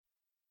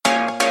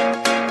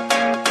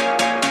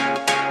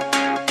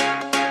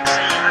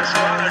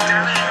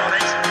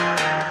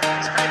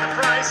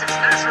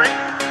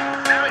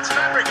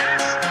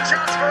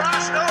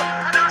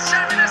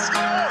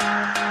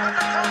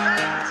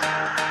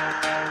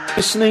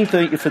Listening,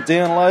 thank you for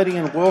downloading,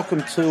 and welcome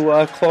to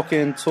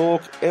Clockend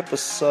Talk,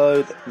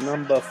 episode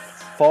number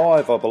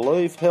 5, I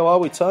believe. How are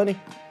we, Tony?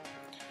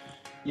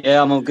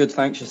 Yeah, I'm all good,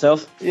 thanks.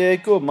 Yourself? Yeah,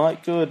 good,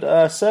 mate, good.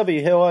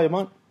 Savvy, how are you,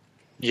 mate?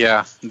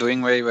 Yeah,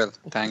 doing very well,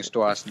 thanks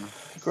to Arsenal.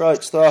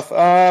 Great stuff.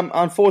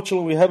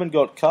 Unfortunately, we haven't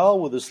got Carl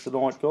with us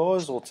tonight,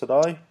 guys, or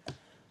today.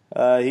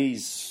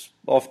 He's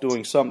off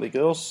doing something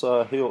else,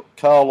 so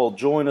Carl will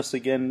join us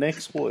again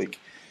next week.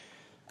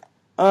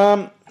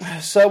 So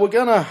we're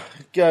going to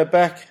go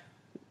back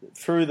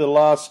through the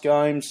last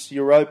games,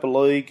 Europa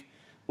League.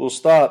 We'll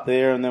start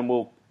there, and then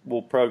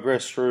we'll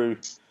progress through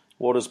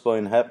what has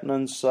been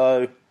happening.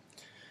 So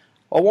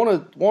I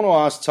want to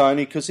ask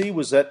Tony, because he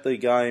was at the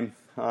game,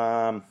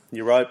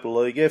 Europa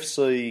League,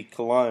 FC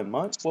Koln,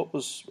 mate. What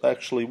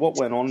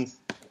went on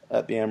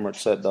at the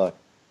Emirates that day?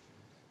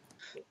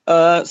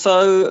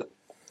 So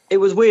it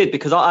was weird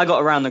because I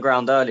got around the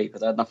ground early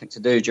because I had nothing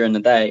to do during the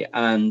day,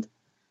 and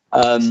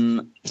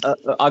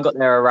I got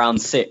there around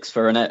 6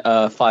 for a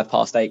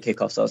 8:05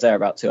 kickoff, so I was there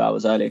about 2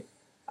 hours early.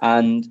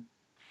 And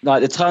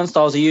like the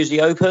turnstiles are usually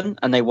open,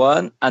 and they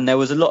weren't, and there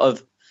was a lot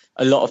of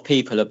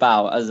people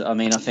about.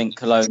 I think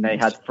Cologne, they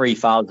had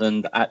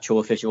 3,000 actual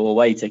official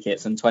away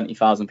tickets and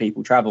 20,000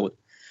 people travelled.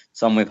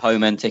 Some with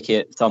home end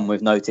tickets, some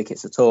with no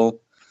tickets at all.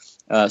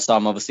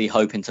 Some obviously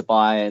hoping to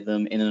buy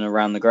them in and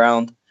around the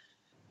ground.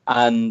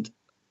 And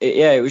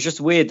it was just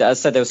weird. As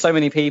I said, there were so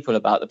many people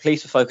about. The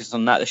police were focused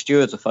on that. The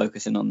stewards were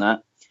focusing on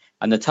that.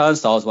 And the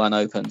turnstiles weren't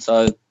open.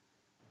 So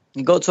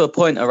it got to a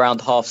point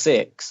around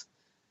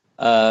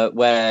 6:30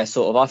 where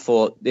sort of I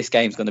thought this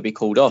game's going to be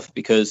called off,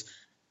 because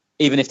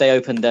even if they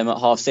opened them at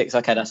 6:30,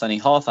 okay, that's only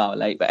half hour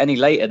late. But any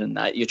later than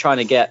that, you're trying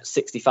to get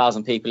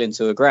 60,000 people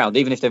into a ground,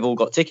 even if they've all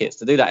got tickets.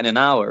 To do that in an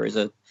hour is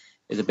a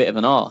bit of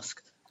an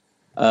ask.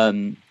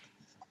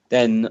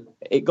 Then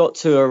it got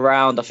to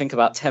around, I think,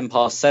 about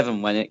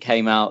 7:10 when it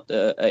came out.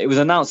 It was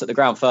announced at the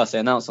ground first. They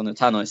announced on the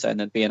tannoy saying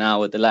there'd be an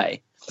hour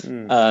delay.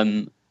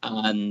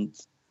 And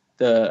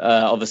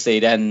obviously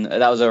then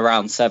that was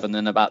around 7,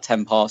 and about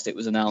 10 past it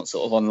was announced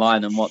sort of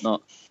online and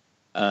whatnot.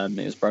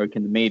 It was broke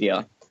in the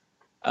media.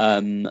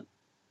 And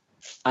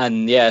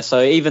yeah,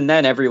 so even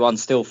then everyone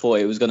still thought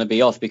it was going to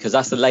be off, because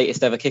that's the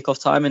latest ever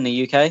kickoff time in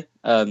the UK,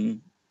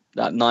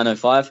 that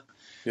 9:05.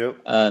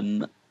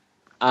 Yep.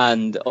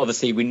 And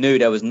obviously we knew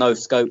there was no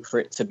scope for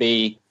it to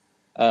be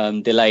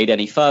delayed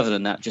any further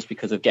than that, just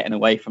because of getting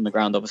away from the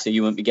ground. Obviously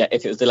you wouldn't be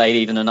if it was delayed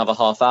even another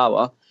half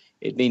hour,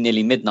 it'd be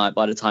nearly midnight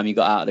by the time you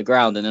got out of the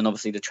ground, and then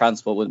obviously the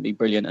transport wouldn't be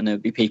brilliant, and there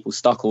would be people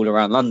stuck all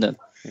around London.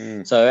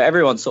 So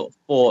everyone sort of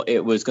thought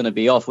it was going to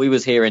be off. We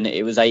was hearing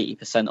it was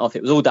 80% off.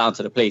 It was all down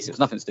to the police. It was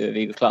nothing to do with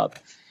either club.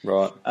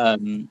 Right.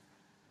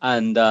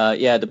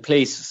 The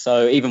police,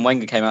 so even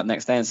Wenger came out the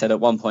next day and said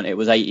at one point it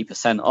was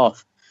 80%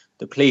 off.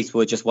 The police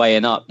were just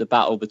weighing up the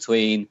battle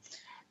between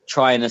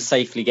trying to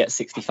safely get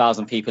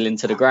 60,000 people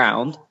into the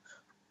ground,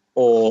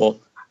 or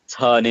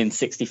turning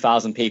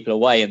 60,000 people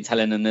away and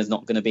telling them there's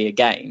not going to be a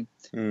game.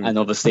 And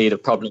obviously the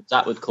problems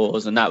that would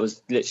cause, and that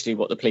was literally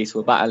what the police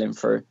were battling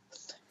through.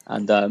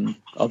 And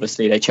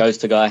obviously they chose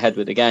to go ahead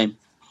with the game.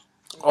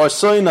 I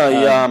seen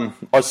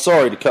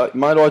sorry to cut,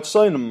 mate. I'd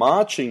seen them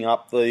marching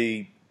up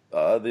the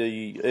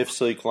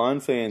FC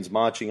Cologne fans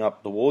marching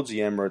up towards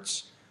the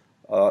Emirates.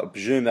 I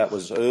presume that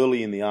was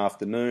early in the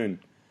afternoon.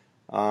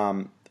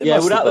 That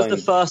was the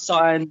first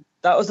sign.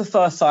 That was the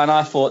first sign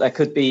I thought there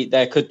could be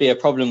a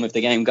problem with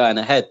the game going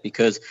ahead,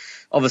 because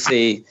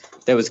obviously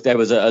there was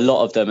a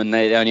lot of them, and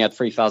they only had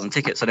 3,000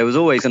 tickets, so there was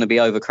always going to be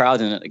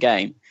overcrowding at the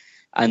game.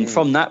 And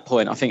from that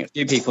point, I think a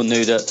few people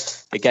knew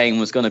that the game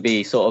was going to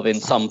be sort of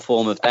in some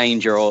form of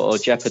danger or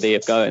jeopardy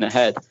of going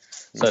ahead.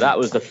 So that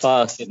was the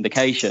first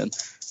indication.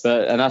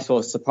 And that's what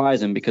was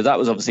surprising, because that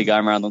was obviously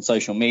going around on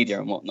social media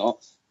and whatnot.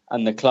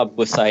 And the club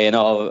was saying,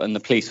 and the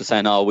police were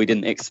saying, we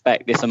didn't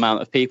expect this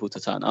amount of people to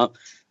turn up.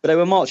 But they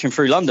were marching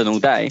through London all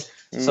day.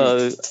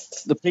 So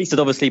the police had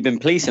obviously been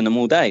policing them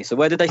all day. So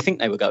where did they think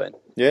they were going?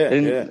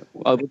 Did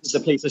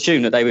the police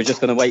assume that they were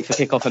just going to wait for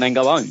kickoff and then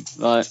go home?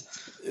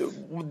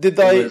 Did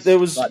they?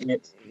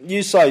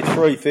 You say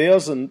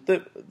 3,000.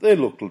 There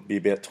looked to be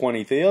about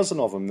 20,000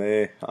 of them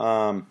there.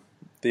 The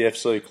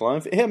FC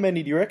Cologne. How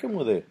many do you reckon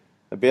were there?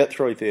 About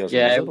 3,000.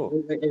 Yeah, it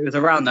was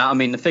around that. I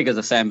mean, the figures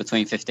are saying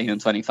between 15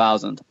 and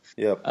 20,000.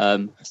 Yep.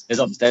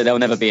 There'll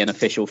never be an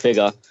official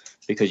figure,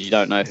 because you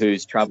don't know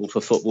who's travelled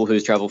for football,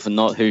 who's travelled for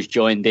not, who's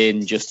joined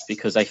in just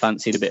because they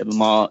fancied a bit of a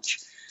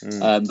march.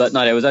 But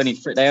no, there was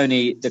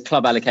the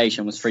club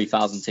allocation was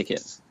 3,000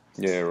 tickets.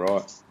 Yeah,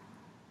 right.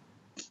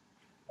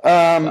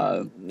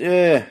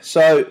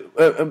 So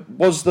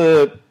was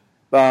the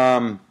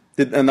and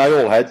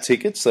they all had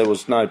tickets? There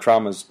was no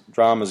dramas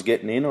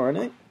getting in or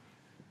anything?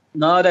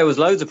 No, there was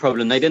loads of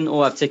problem. They didn't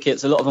all have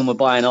tickets. A lot of them were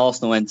buying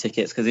Arsenal end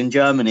tickets, because in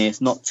Germany it's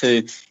not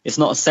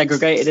as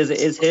segregated as it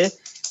is here.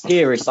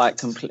 Here it's like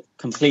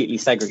completely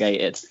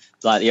segregated.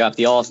 Like you have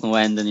the Arsenal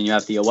end and then you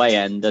have the away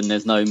end, and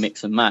there's no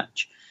mix and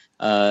match.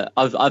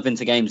 I've been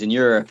to games in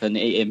Europe and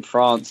in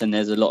France, and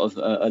there's a lot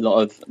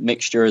of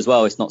mixture as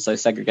well. It's not so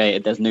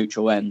segregated. There's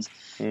neutral ends,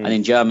 and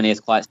in Germany it's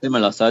quite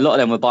similar. So a lot of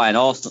them were buying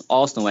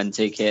Arsenal end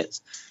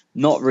tickets,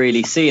 not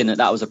really seeing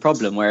that was a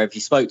problem. Where if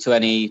you spoke to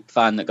any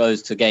fan that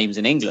goes to games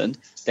in England,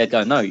 they'd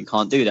go, "No, you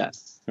can't do that."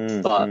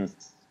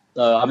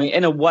 So I mean,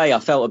 in a way, I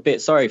felt a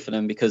bit sorry for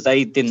them because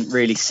they didn't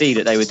really see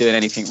that they were doing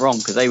anything wrong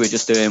because they were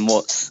just doing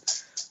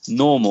what's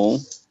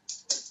normal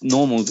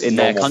in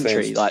their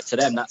country. Fans. Like to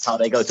them, that's how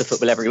they go to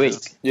football every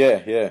week.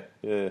 Yeah.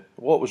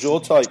 What was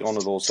your take on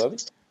it all, Savvy?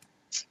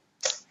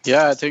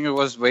 Yeah, I think it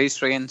was very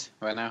strange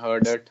when I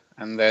heard it.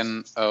 And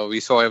then we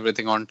saw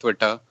everything on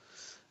Twitter.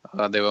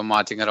 They were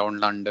marching around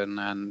London.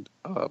 And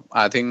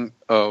I think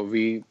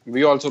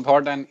we also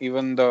thought, and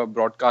even the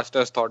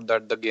broadcasters thought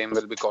that the game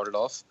will be called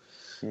off.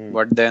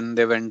 But then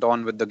they went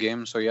on with the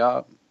game. So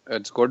yeah,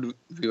 it's good.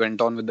 We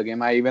went on with the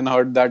game. I even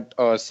heard that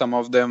some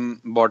of them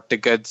bought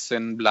tickets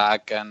in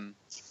black and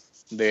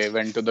they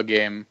went to the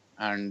game,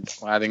 and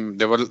I think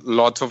there were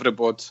lots of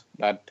reports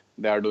that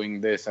they are doing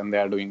this and they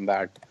are doing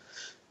that.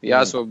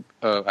 Yeah, so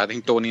I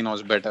think Tony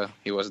knows better.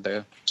 He was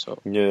there, so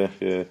yeah,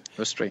 it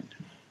was strange.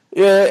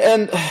 Yeah,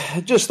 and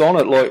just on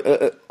it, like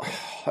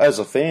as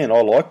a fan,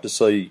 I like to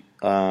see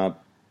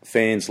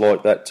fans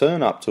like that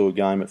turn up to a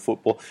game at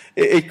football.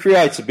 It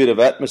creates a bit of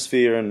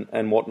atmosphere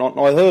and whatnot.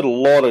 And I heard a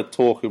lot of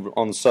talk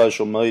on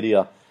social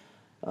media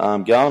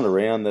going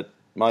around that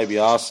maybe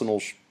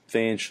Arsenal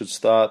fans should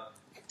start.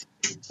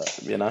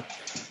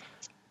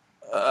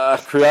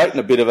 Creating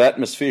a bit of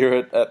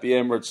atmosphere at the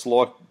Emirates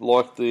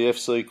like the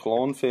FC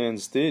Koln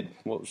fans did.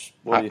 What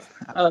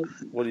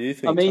do you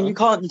think? I mean, you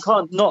can't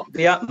knock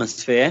the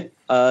atmosphere.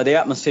 The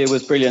atmosphere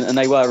was brilliant and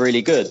they were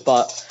really good.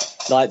 But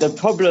like the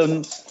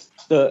problem,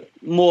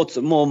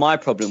 more my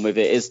problem with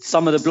it is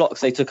some of the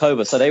blocks they took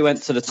over. So they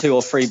went to the 2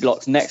 or 3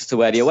 blocks next to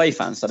where the away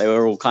fans. So they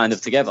were all kind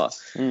of together.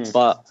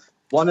 But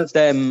one of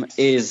them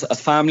is a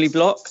family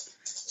block.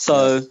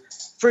 So.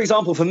 For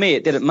example, for me,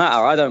 it didn't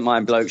matter. I don't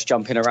mind blokes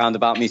jumping around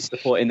about me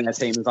supporting their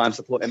team as I'm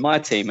supporting my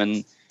team,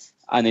 and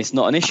it's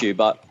not an issue.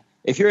 But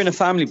if you're in a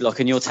family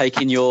block and you're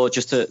taking your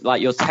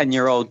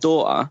 10-year-old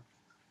daughter,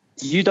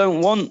 you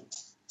don't want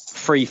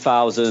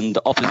 3,000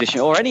 opposition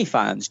or any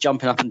fans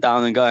jumping up and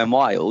down and going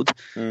wild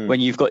when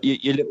you've got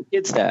your little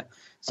kids there.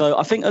 So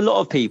I think a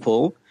lot of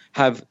people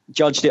have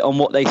judged it on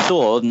what they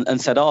saw and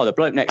said, "Oh, the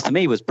bloke next to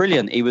me was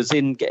brilliant. He was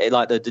in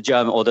like the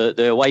German or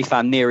the away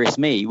fan nearest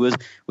me was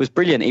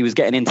brilliant. He was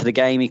getting into the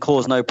game. He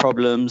caused no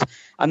problems."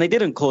 And they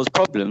didn't cause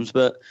problems,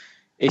 but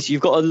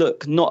you've got to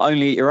look not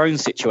only at your own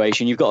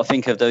situation. You've got to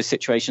think of those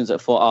situations that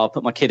thought, "Oh, I'll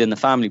put my kid in the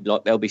family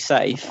block. They'll be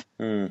safe."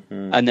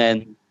 And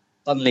then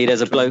suddenly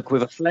there's a bloke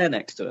with a flare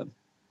next to him.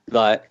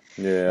 Like,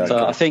 yeah.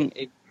 So I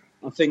think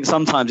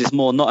sometimes it's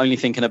more not only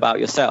thinking about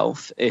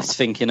yourself, it's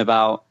thinking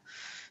about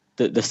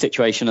the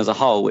situation as a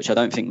whole, which I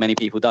don't think many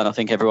people done. I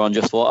think everyone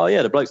just thought, "Oh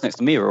yeah, the blokes next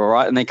to me are all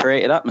right," and they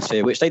created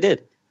atmosphere, which they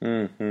did.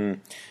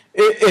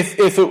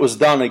 If it was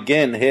done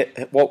again,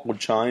 what would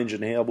change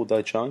and how would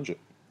they change it?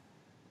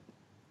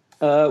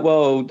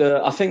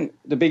 I think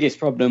the biggest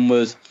problem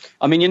was,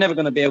 I mean, you're never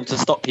going to be able to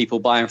stop people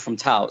buying from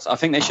touts. I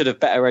think they should have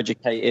better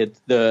educated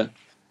the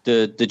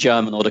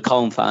German or the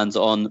Koln fans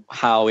on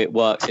how it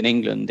works in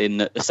England, in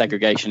that the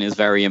segregation is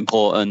very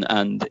important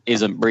and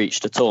isn't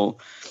breached at all,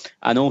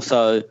 and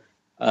also.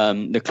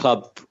 The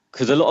club,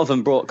 because a lot of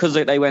them because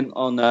they went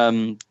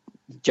on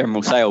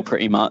general sale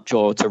pretty much,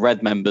 or to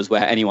red members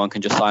where anyone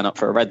can just sign up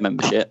for a red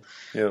membership.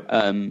 Yeah.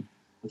 I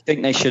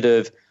think they should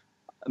have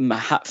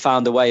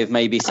found a way of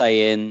maybe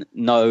saying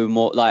no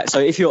more. Like, so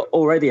if you're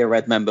already a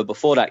red member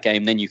before that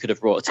game, then you could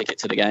have brought a ticket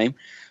to the game,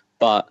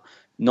 but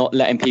not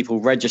letting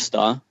people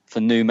register for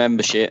new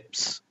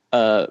memberships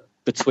until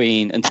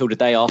the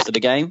day after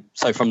the game.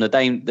 So from the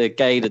day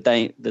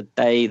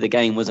the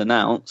game was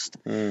announced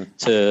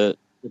to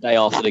the day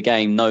after the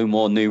game, no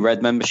more new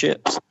red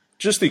memberships.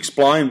 Just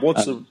explain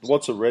what's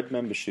a red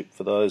membership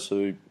for those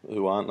who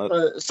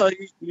aren't. So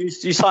you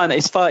sign it.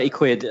 It's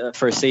 £30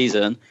 for a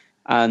season,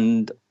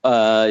 and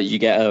you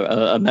get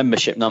a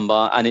membership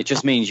number, and it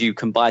just means you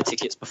can buy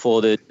tickets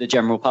before the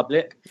general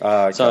public.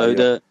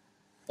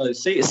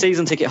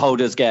 Season ticket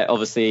holders get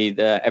obviously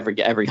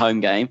every home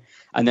game,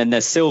 and then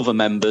there's silver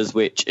members,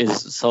 which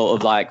is sort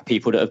of like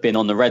people that have been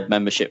on the red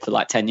membership for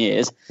like 10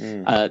 years.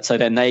 So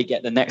then they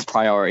get the next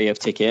priority of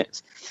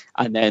tickets,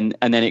 and then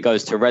it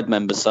goes to red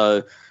members.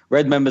 So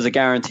red members are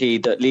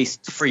guaranteed at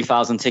least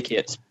 3,000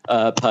 tickets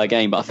per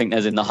game, but I think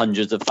there's in the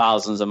hundreds of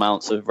thousands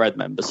amounts of red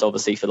members. So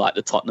obviously for like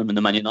the Tottenham and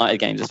the Man United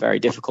games, it's very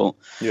difficult.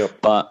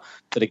 Yep. But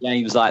for the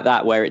games like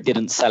that where it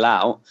didn't sell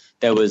out,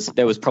 there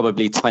was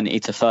probably 20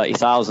 to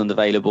 30,000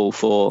 available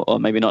for, or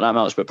maybe not that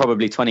much, but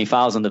probably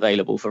 20,000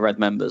 available for red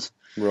members.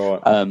 Right.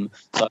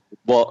 So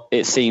what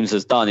it seems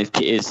has done is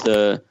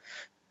the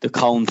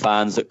Koln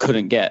fans that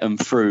couldn't get them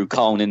through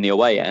Koln in the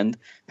away end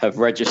have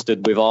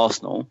registered with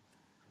Arsenal,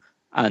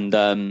 and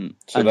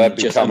so they've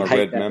become a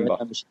red member.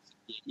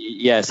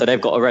 Yeah, so they've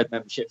got a red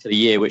membership for the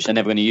year, which they're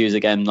never going to use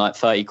again, like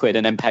 £30,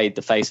 and then paid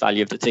the face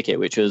value of the ticket,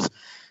 which was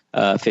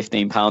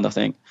 £15, I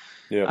think.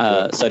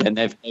 So then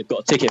they've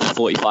got a ticket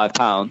for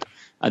 £45,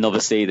 and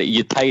obviously that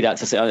you'd pay that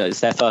to say it's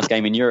their first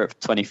game in Europe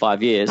for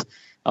 25 years.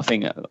 I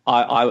think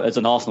I as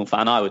an Arsenal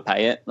fan, I would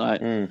pay it.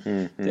 Like,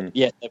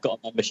 yeah, they've got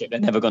a membership they're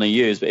never going to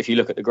use, but if you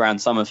look at the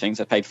grand sum of things,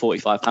 they paid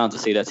 £45 to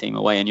see their team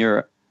away in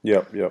Europe.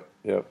 Yep.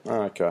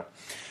 Okay.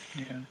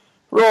 Yeah.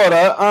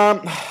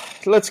 Righto.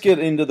 Let's get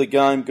into the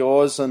game,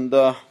 guys, and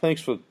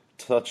thanks for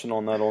touching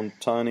on that on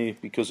Tony,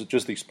 because it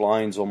just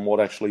explains on what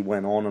actually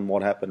went on and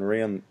what happened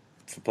around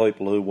for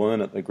people who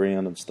weren't at the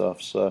ground and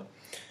stuff. So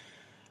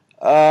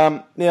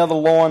now the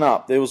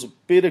lineup, there was a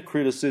bit of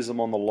criticism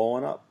on the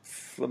lineup.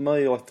 For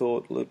me, I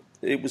thought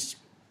it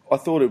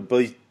would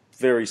be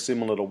very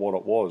similar to what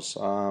it was.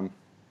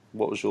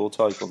 What was your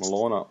take on the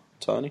lineup,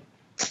 Tony?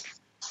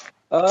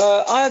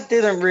 I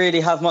didn't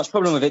really have much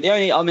problem with it.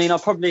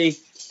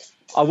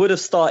 I would have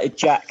started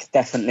Jack,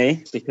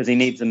 definitely, because he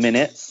needs the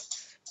minutes.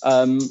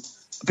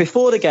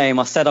 Before the game,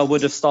 I said I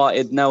would have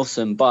started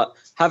Nelson, but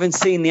having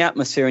seen the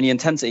atmosphere and the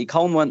intensity,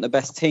 Koln weren't the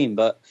best team,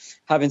 but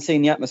having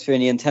seen the atmosphere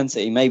and the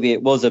intensity, maybe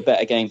it was a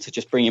better game to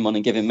just bring him on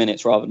and give him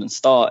minutes rather than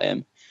start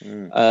him.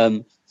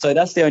 So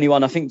that's the only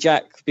one. I think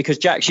Jack, because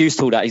Jack's used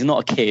to all that. He's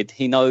not a kid.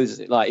 He knows,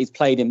 like, he's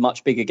played in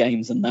much bigger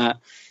games than that.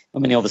 I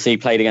mean, obviously he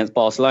played against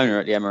Barcelona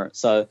at the Emirates,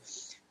 so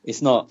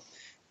it's not.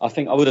 I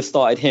think I would have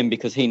started him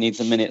because he needs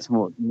the minutes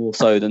more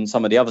so than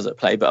some of the others that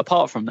play. But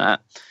apart from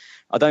that,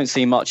 I don't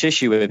see much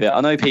issue with it.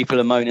 I know people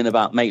are moaning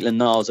about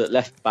Maitland-Niles at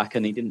left back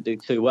and he didn't do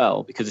too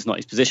well because it's not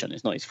his position.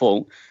 It's not his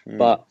fault.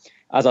 But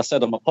as I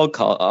said on my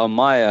podcast, on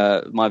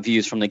my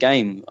views from the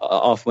game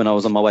after when I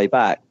was on my way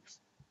back,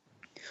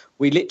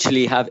 we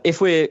literally have, if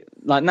we're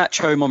like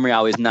Nacho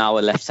Monreal is now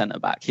a left centre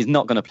back. He's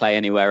not going to play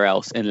anywhere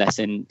else unless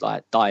in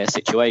like dire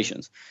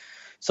situations.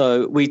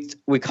 So we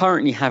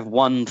currently have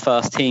one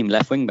first team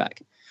left wing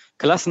back.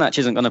 Kolasinac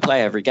isn't going to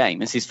play every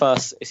game. It's his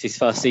first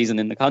season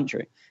in the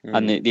country,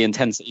 and the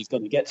intensity is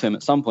going to get to him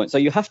at some point. So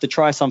you have to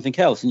try something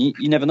else, and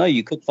you never know.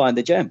 You could find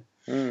a gem.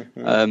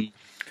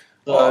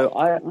 So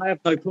I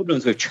have no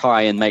problems with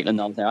trying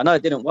Maitland-Niles there. I know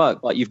it didn't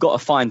work, but you've got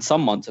to find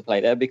someone to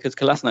play there because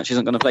Kolasinac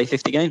isn't going to play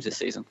 50 games this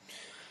season.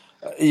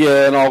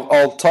 Yeah, and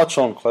I'll touch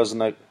on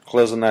Kolasinac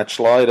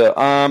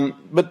later.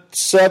 But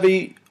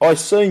Savvy, I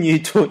seen you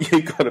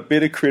got a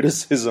bit of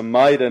criticism,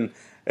 mate,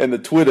 and the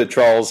Twitter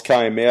trolls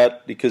came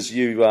out because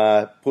you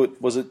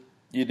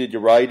you did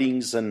your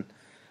ratings and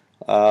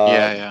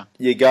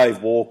you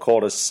gave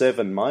Walcott a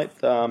 7, mate.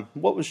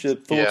 What was your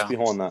thoughts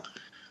behind that?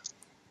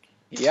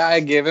 Yeah, I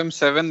gave him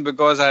 7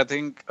 because I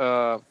think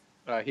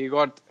he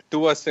got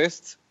 2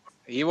 assists.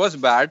 He was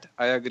bad,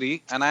 I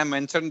agree, and I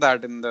mentioned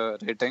that in the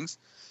ratings.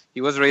 He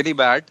was really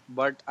bad,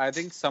 but I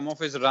think some of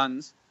his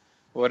runs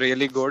were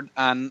really good,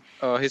 and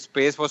his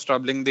pace was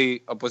troubling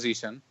the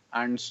opposition.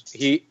 And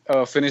he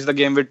finished the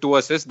game with 2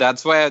 assists.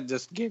 That's why I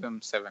just gave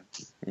him 7.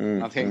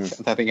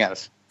 Nothing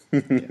else.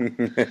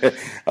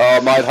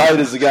 Oh, mate,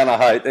 haters are going to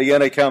hate. They're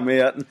going to come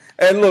out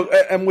and look.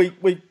 And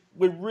we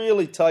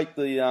really take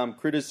the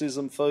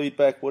criticism,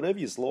 feedback, whatever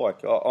you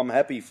like. I'm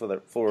happy for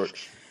it.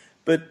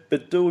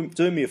 But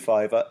do me a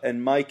favour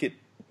and make it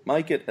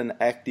an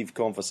active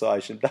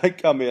conversation. Don't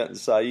come out and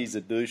say he's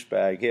a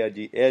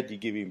douchebag. How'd you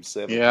give him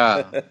 7?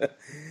 Yeah,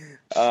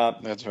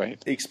 that's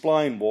right.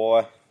 Explain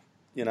why.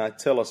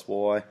 Tell us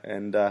why,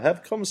 and have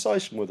a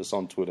conversation with us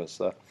on Twitter.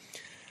 So,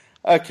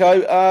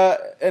 okay.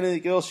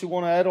 Anything else you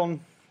want to add on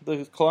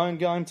the Clone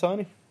game,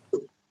 Tony?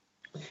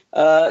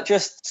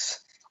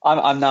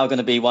 I'm now going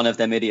to be one of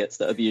them idiots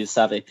that abuse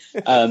Savvy.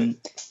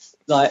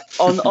 Like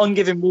on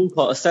giving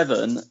Walcott a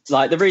 7,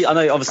 like I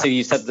know obviously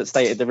you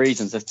stated the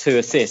reasons of 2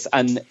 assists,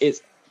 and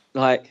it's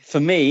like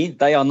for me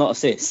they are not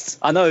assists.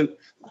 I know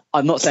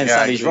I'm not saying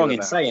Savvy's wrong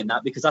in saying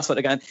that because that's what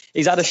they're going.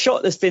 He's had a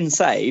shot that's been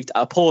saved,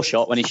 a poor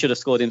shot when he should have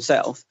scored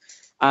himself,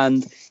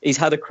 and he's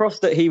had a cross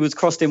that he was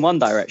crossed in one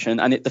direction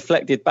and it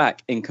deflected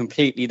back in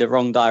completely the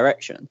wrong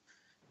direction.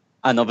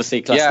 And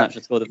obviously,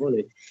 Kolasinac scored the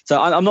volley.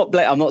 So I'm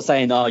not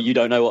saying you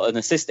don't know what an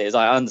assist is.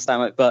 I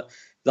understand it, but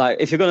like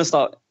if you're going to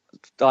start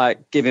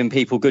like giving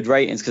people good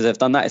ratings because they've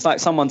done that, it's like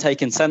someone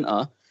taking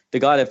centre, the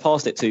guy they've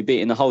passed it to,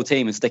 beating the whole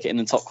team and stick it in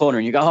the top corner,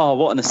 and you go, oh,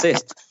 what an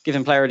assist! Give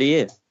him Player of the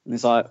Year. And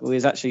it's like, well,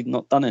 he's actually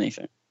not done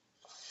anything.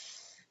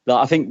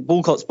 Like, I think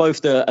Walcott's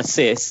both the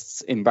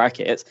assists in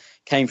brackets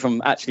came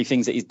from actually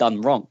things that he's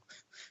done wrong.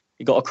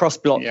 He got a cross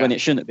block when it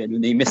shouldn't have been,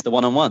 and he missed the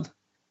 1-on-1.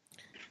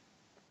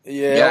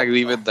 Yeah, I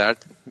agree with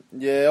that.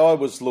 Yeah, I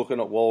was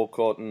looking at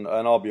Walcott, and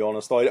I'll be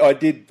honest, I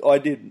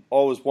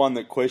was one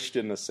that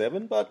questioned the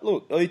 7, but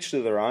look, each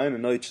to their own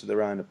and each to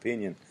their own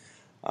opinion.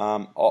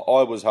 I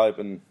was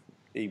hoping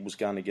he was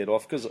going to get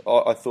off because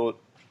I thought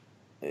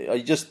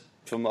he just,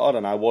 from I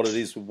don't know what it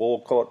is with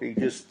Walcott, he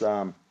just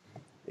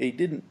he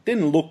didn't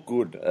look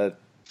good.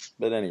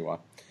 But anyway,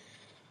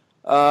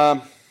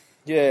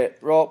 yeah,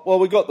 right. Well,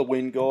 we got the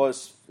win,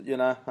 guys.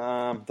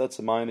 That's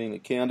the main thing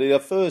that counted. Our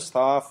first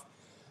half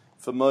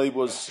for me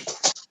was,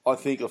 I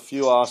think a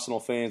few Arsenal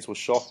fans were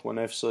shocked when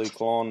FC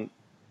Koln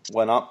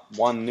went up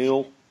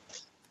 1-0,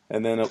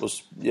 and then it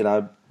was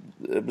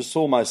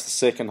almost the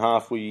second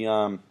half we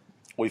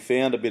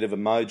found a bit of a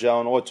mojo,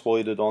 and I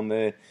tweeted on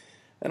there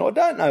And I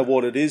don't know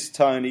what it is,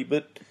 Tony,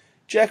 but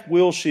Jack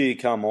Wilshere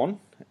come on,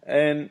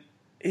 and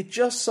it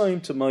just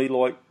seemed to me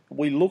like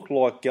we looked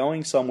like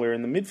going somewhere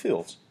in the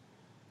midfields.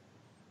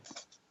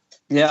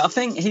 Yeah, I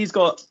think he's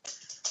got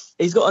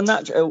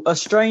a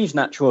strange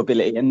natural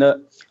ability in that,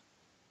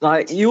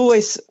 like, you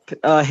always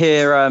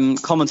hear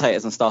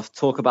commentators and stuff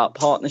talk about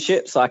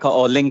partnerships, like,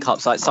 or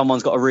link-ups, like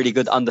someone's got a really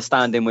good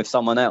understanding with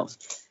someone else.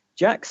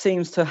 Jack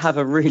seems to have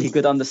a really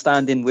good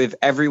understanding with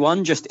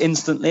everyone just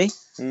instantly.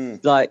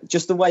 Like,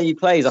 just the way he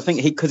plays. I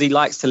think because he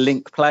likes to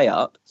link play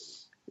up.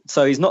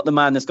 So he's not the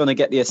man that's going to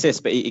get the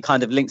assist, but he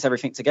kind of links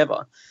everything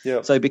together.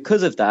 Yeah. So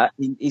because of that,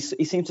 he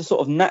seems to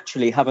sort of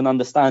naturally have an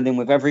understanding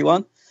with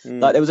everyone.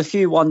 Like, there was a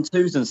few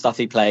 1-2s and stuff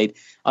he played.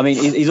 I mean,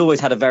 he's always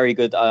had a very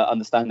good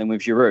understanding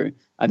with Giroud,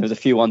 and there was a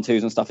few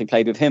 1-2s and stuff he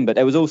played with him. But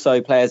there was also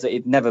players that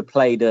he'd never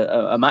played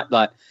a match.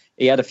 Like,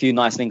 he had a few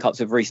nice link-ups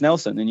with Reece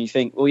Nelson, and you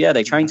think, well, yeah,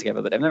 they trained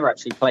together, but they've never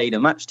actually played a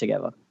match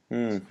together.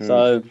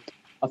 So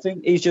I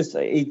think he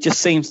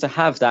just seems to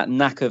have that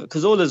knack of,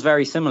 because Orla's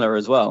very similar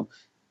as well.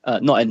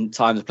 Not in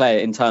times of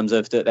play, in terms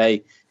of that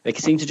they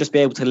seem to just be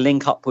able to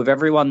link up with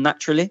everyone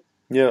naturally.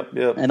 Yeah.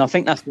 And I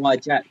think that's why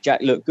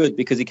Jack looked good,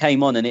 because he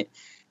came on and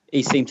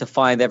he seemed to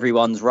find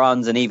everyone's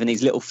runs, and even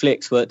these little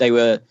flicks they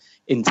were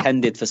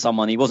intended for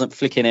someone. He wasn't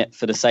flicking it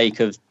for the sake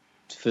of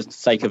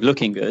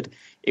looking good.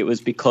 It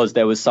was because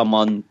there was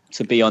someone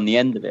to be on the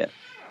end of it.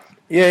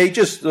 Yeah, he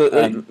just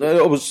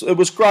it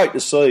was great to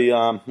see.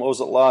 What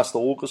was it, last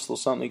August or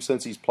something,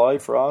 since he's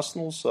played for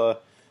Arsenal? So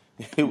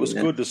it was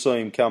good to see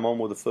him come on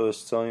with the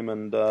first team,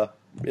 and I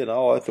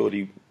thought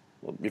he,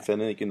 if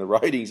anything, in the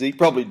ratings, he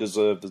probably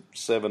deserved a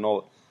 7.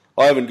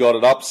 I haven't got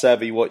it up,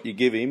 Savvy, what you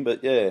give him,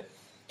 but yeah.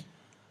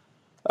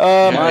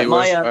 My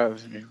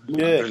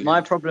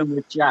problem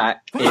with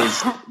Jack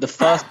is the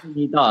first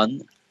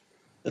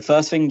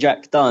thing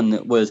Jack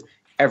done was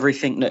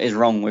everything that is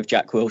wrong with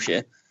Jack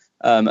Wilshere.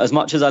 As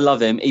much as I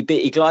love him,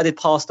 he glided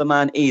past the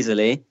man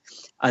easily,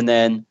 and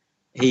then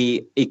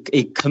he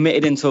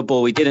committed into a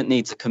ball he didn't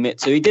need to commit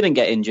to. He didn't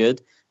get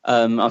injured.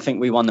 I think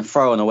we won the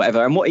throw-in or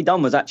whatever, and what he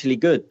done was actually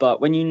good.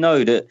 But when you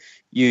know that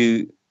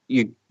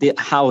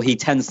how he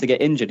tends to get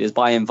injured is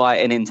by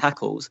inviting in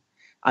tackles,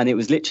 and it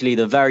was literally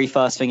the very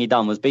first thing he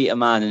done was beat a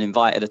man and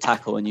invited a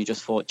tackle, and you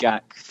just thought,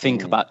 Jack,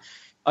 think about,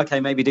 okay,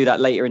 maybe do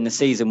that later in the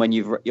season when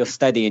you're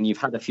steady and you've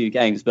had a few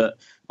games, but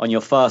on your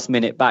first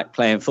minute back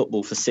playing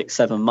football for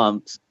 6-7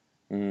 months,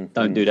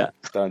 don't do that.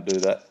 Don't do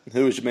that.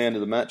 Who was your man of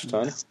the match,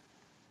 Tony?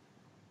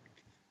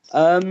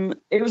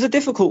 It was a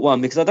difficult one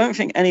because I don't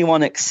think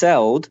anyone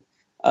excelled.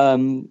 I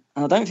don't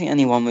think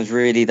anyone was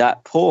really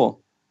that poor.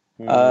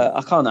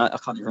 I can't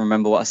even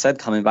remember what I said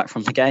coming back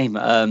from the game.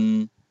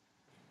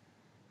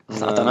 I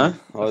don't know.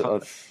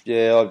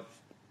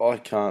 I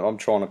can't. I'm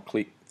trying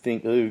to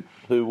think who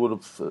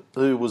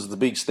was the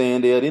big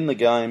standout in the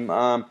game.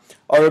 I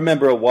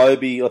remember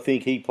Iwobi. I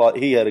think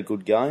he had a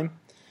good game.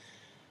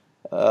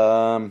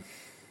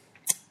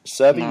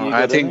 Savvy,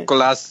 I think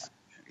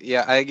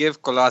I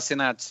gave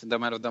Kolasinac the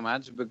man of the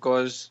match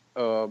because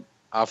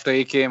after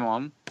he came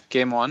on,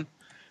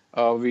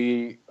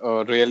 we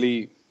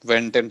really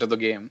went into the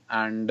game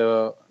and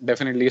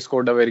definitely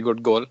scored a very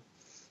good goal.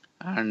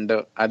 And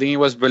I think he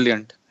was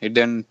brilliant. He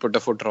didn't put a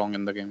foot wrong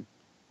in the game.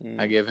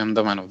 I gave him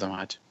the man of the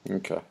match.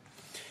 Okay.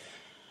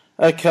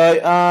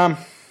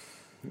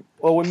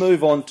 Well, we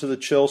move on to the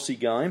Chelsea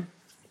game,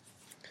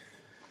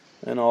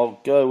 and I'll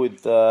go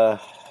with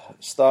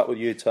start with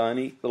you,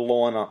 Tony. The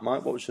lineup,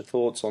 mate. What was your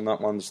thoughts on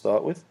that one to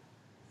start with?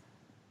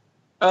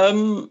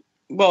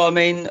 Well, I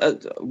mean,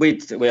 we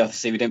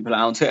obviously didn't put it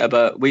out on Twitter,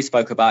 but we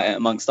spoke about it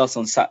amongst us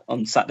on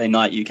Saturday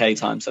night UK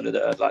time, so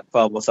that like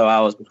 12 or so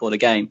hours before the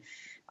game.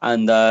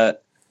 And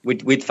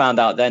we'd found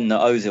out then that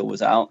Ozil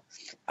was out.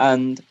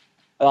 And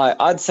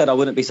I'd said I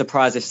wouldn't be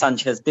surprised if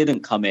Sanchez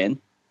didn't come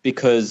in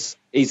because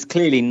he's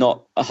clearly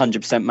not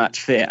 100%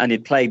 match fit and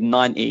he'd played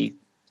 90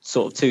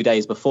 sort of 2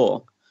 days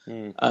before.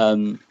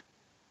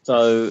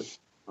 So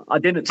I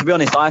didn't, to be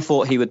honest, I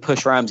thought he would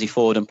push Ramsey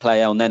forward and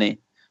play El Neni.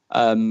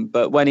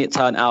 But when it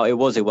turned out it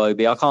was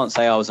Iwobi, I can't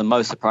say I was the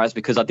most surprised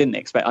because I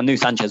knew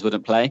Sanchez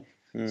wouldn't play.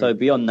 So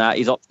beyond that,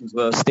 his options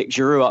were stick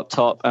Giroud up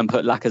top and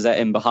put Lacazette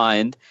in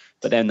behind.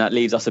 But then that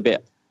leaves us a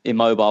bit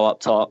immobile up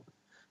top,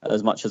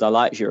 as much as I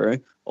like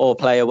Giroud, or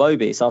play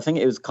Iwobi. So I think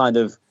it was kind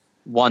of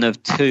one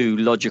of two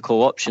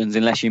logical options,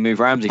 unless you move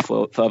Ramsey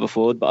further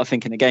forward. But I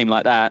think in a game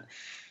like that,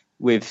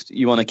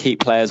 you want to keep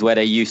players where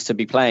they used to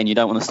be playing. You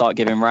don't want to start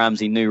giving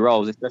Ramsey new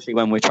roles, especially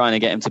when we're trying to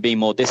get him to be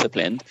more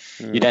disciplined.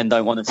 You then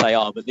don't want to say,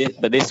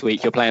 but this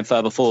week you're playing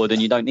further forward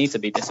and you don't need to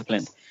be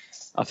disciplined.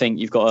 I think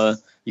you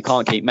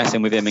can't keep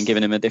messing with him and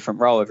giving him a different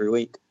role every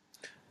week.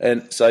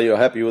 And so you're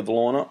happy with the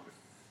lineup?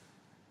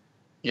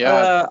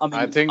 Yeah,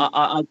 I think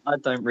I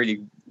don't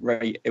really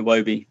rate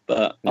Iwobi,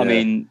 but I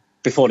mean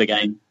before the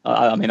game,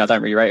 I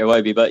don't really rate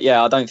Iwobi, but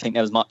yeah, I don't think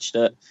there was much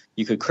that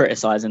you could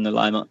criticise in the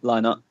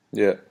lineup.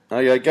 Yeah.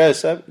 Okay, go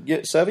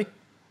Savvy.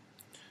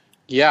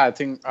 Yeah, I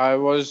think I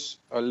was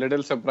a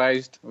little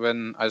surprised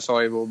when I saw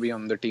Iwobi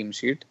on the team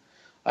sheet.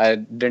 I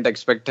didn't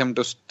expect him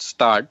to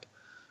start,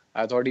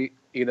 I thought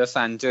either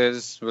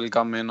Sanchez will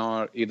come in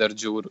or either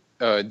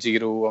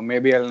Giroud or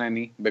maybe El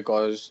Neni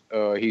because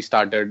he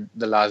started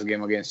the last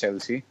game against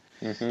Chelsea.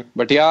 Mm-hmm.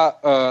 But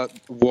yeah,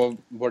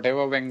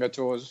 whatever Wenger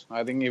chose,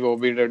 I think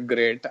Iwobi did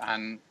great,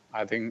 and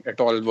I think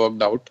it all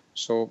worked out.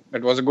 So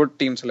it was a good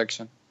team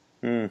selection.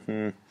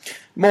 Mm-hmm.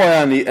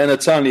 And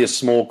it's only a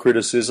small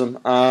criticism.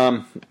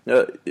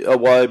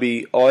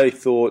 Iwobi, I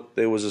thought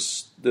there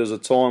was a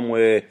time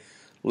where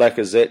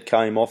Lacazette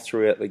came off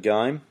throughout the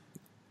game,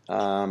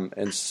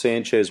 and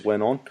Sanchez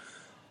went on.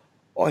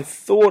 I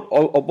thought,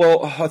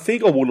 I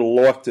think I would have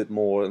liked it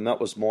more, and that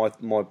was my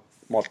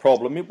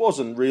problem. It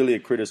wasn't really a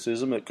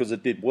criticism because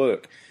it did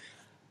work.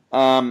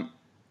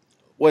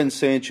 When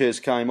Sanchez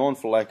came on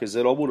for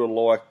Lacazette, I would have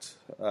liked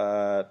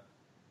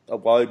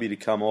Iwobi to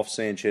come off,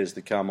 Sanchez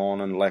to come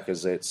on, and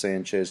Lacazette,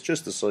 Sanchez,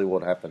 just to see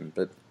what happened.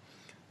 But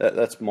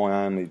that's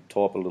my only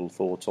type of little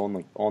thoughts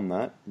on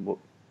that. What,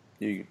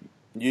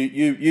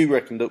 you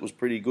reckoned it was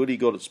pretty good. He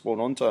got it spot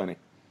on, Tony.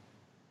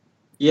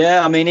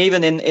 Yeah, I mean,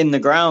 even in the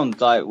ground,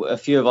 like a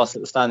few of us that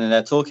were standing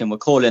there talking were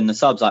calling the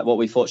subs like what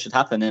we thought should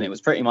happen, and it was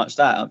pretty much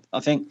that. I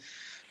think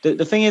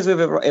the thing is with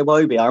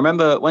Iwobi, I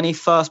remember when he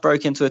first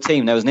broke into a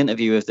team, there was an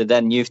interview with the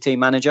then youth team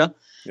manager,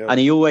 and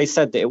he always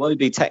said that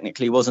Iwobi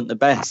technically wasn't the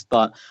best,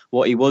 but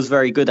what he was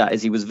very good at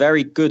is he was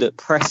very good at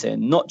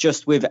pressing, not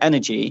just with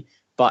energy,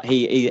 but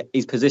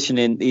his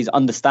positioning, his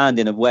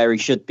understanding of where he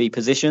should be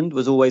positioned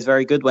was always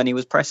very good when he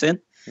was pressing,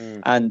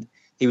 and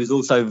he was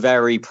also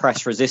very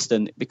press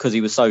resistant because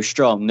he was so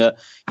strong that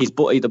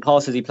the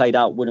passes he played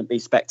out wouldn't be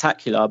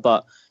spectacular,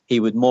 but he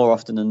would more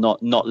often than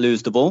not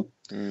lose the ball.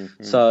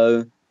 Mm-hmm.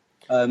 So,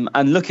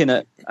 and looking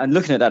at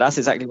that, that's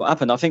exactly what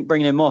happened. I think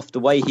bringing him off, the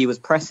way he was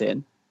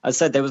pressing, as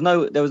I said, there was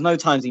no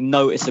times he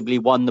noticeably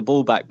won the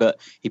ball back, but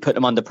he put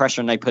them under pressure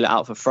and they pull it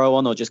out for throw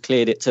on or just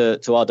cleared it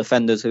to our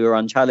defenders who were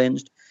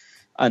unchallenged.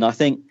 And I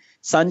think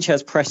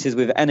Sanchez presses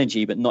with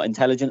energy but not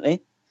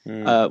intelligently.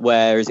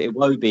 Whereas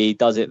Iwobi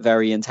does it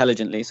very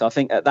intelligently. So I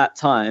think at that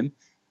time,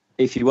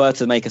 if you were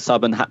to make a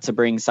sub and had to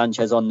bring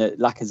Sanchez on, that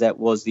Lacazette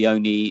was the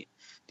only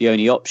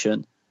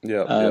option.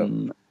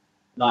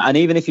 And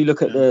even if you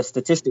look at the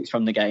statistics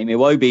from the game,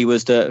 Iwobi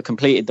was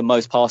completed the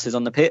most passes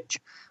on the pitch,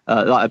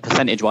 like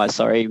percentage-wise.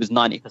 Sorry, he was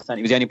 90%.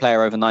 He was the only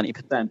player over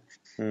 90%.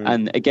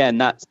 And again,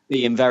 that's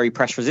being very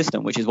press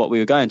resistant, which is what we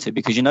were going to,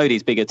 because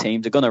these bigger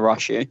teams are going to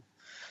rush you.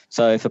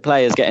 So if a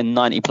player's getting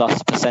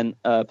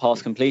 90+%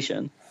 pass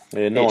completion.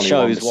 Yeah, 91%. It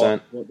shows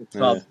what the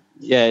club.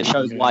 Yeah, it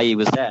shows why he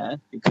was there,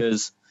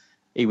 because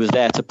he was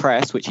there to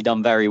press, which he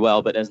done very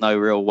well. But there's no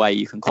real way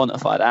you can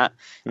quantify that,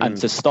 and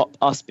to stop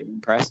us being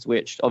pressed,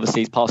 which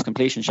obviously his pass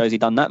completion shows he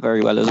done that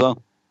very well as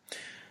well.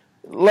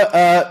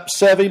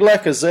 Savvy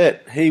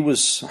Lacazette, he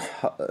was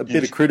a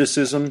bit of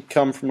criticism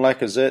come from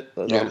Lacazette.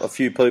 A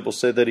few people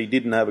said that he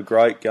didn't have a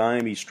great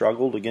game. He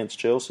struggled against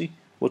Chelsea.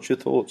 What's your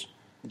thoughts?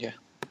 Yeah,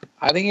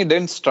 I think he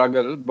didn't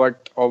struggle,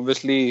 but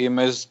obviously he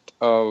missed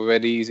a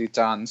very easy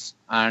chance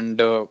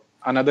and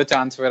another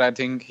chance where I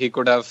think he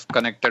could have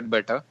connected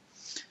better.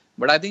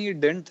 But I think he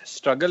didn't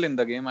struggle in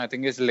the game. I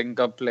think his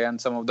link-up play and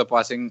some of the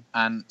passing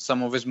and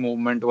some of his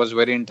movement was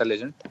very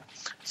intelligent.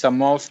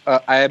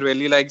 I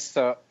really liked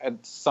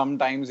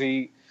sometimes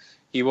he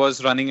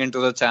was running into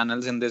the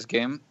channels in this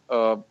game.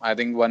 I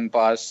think one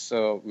pass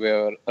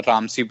where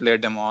Ramsey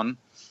played him on,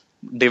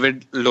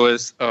 David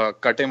Lewis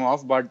cut him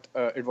off, but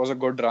it was a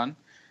good run.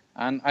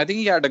 And I think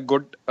he had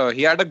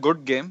a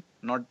good game,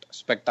 not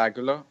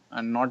spectacular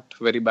and not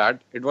very bad.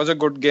 It was a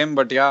good game,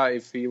 but yeah,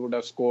 if he would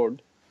have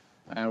scored,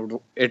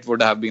 it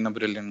would have been a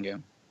brilliant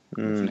game.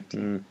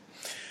 Definitely.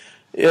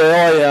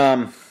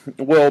 Yeah,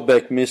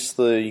 Welbeck missed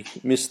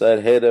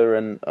that header,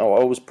 and I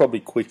was probably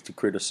quick to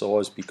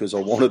criticise because I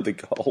wanted the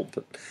goal.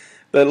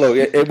 But look,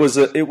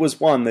 it was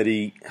one that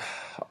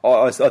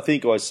I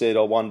think I said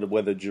I wondered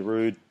whether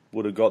Giroud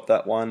would have got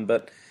that one,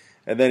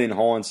 and then in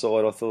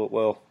hindsight I thought,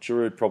 well,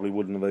 Giroud probably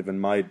wouldn't have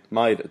even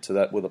made it to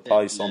that with a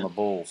pace on the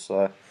ball.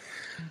 So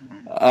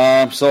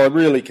I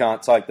really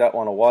can't take that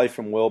one away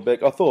from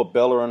Welbeck. I thought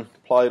Bellerin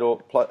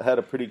had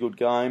a pretty good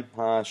game.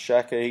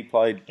 Xhaka,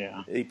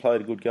 he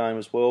played a good game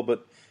as well.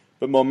 But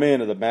my man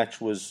of the match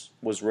was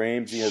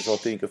Ramsey, as I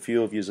think a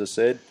few of you have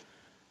said.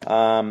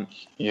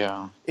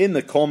 In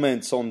the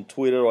comments on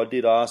Twitter, I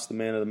did ask the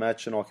man of the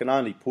match, and I can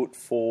only put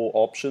 4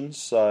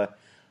 options. So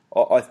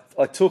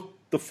I took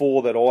the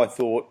 4 that I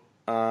thought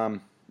I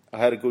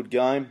had a good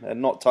game,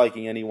 and not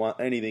taking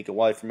anything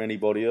away from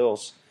anybody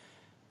else.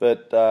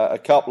 But a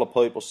couple of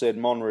people said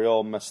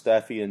Monreal,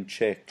 Mustafi and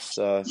Cech.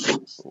 So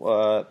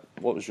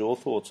what was your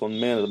thoughts on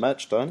man of the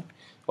match, Tony?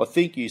 I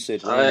think you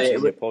said Ramsey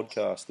in your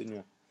podcast, didn't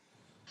you?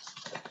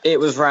 It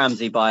was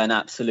Ramsey by an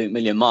absolute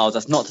million miles.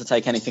 That's not to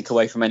take anything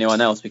away from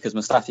anyone else, because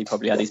Mustafi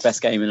probably had his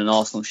best game in an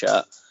Arsenal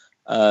shirt.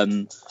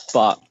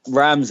 But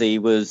Ramsey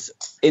was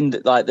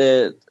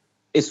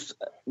it's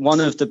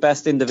one of the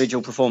best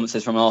individual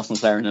performances from an Arsenal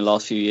player in the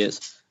last few years.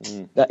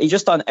 That he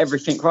just done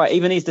everything right.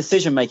 Even his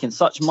decision making,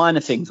 such minor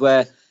things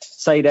where,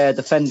 say, they're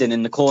defending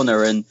in the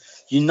corner, and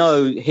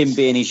him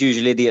being his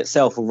usual idiot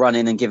self will run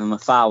in and give him a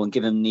foul and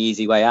give him the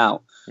easy way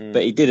out.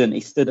 but he didn't.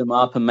 He stood him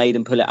up and made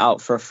him pull it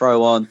out for a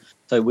throw on,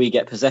 so we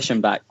get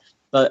possession back.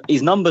 But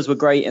his numbers were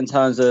great in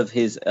terms of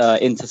his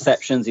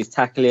interceptions, his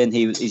tackling,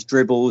 his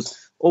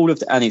dribbles,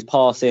 and his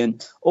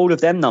passing. All of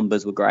them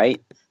numbers were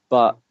great,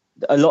 but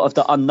a lot of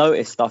the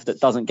unnoticed stuff that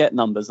doesn't get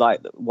numbers, like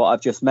what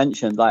I've just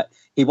mentioned, like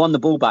he won the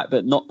ball back,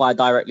 but not by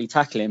directly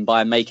tackling,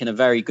 by making a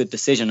very good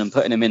decision and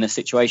putting him in a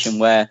situation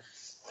where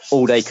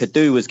all they could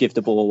do was give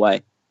the ball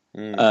away.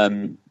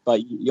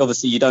 But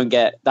obviously doesn't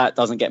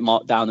get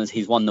marked down as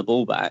he's won the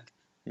ball back.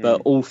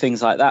 But all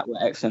things like that were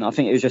excellent. I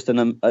think it was just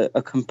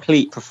a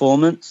complete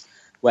performance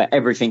where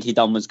everything he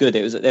done was good.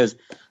 There was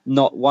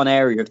not one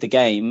area of the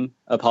game,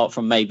 apart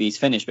from maybe he's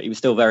finished, but he was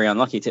still very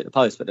unlucky to hit the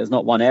post. But there's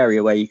not one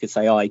area where you could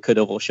say, he could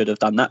have or should have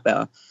done that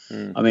better.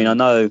 I mean, I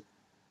know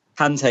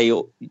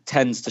Kante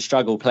tends to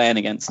struggle playing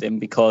against him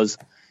because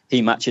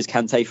he matches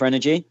Kante for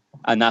energy.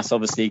 And that's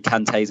obviously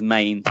Kante's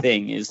main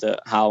thing, is that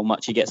how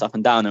much he gets up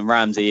and down. And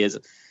Ramsey is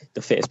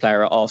the fittest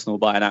player at Arsenal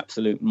by an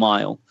absolute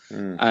mile.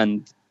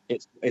 And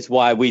it's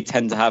why we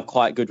tend to have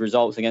quite good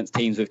results against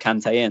teams with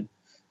Kante in,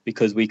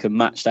 because we can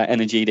match that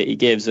energy that he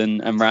gives,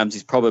 and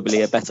Ramsey's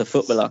probably a better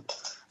footballer.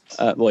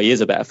 He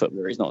is a better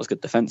footballer. He's not as good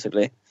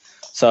defensively.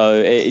 So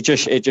it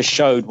just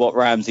showed what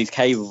Ramsey's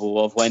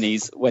capable of when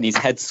his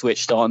head's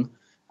switched on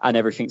and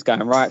everything's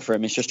going right for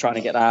him. It's just trying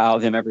to get that out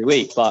of him every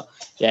week. But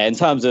yeah, in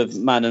terms of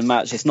man of the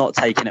match, it's not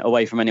taking it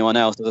away from anyone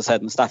else. As I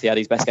said, Mustafi had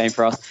his best game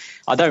for us.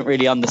 I don't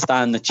really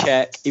understand the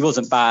check. He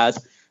wasn't bad,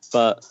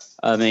 but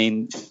I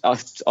mean,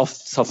 off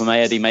the top of my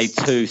head, he made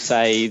 2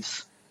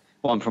 saves.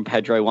 One from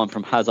Pedro, one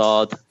from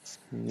Hazard.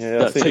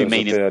 Yeah, I think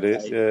that's about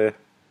it. Yeah.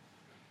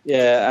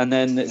 Yeah, and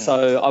then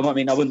so I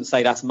mean, I wouldn't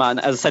say that's man.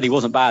 As I said, he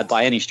wasn't bad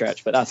by any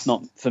stretch, but that's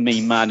not for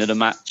me man of the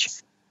match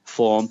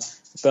form.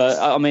 But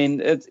I mean,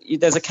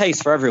 there's a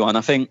case for everyone.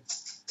 I think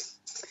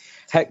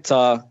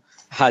Hector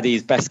had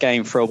his best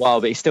game for a while,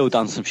 but he's still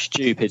done some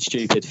stupid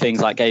things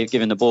like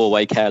giving the ball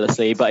away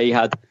carelessly. But he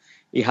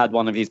had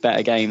one of his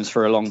better games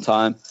for a long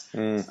time.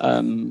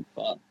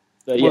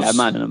 But yeah,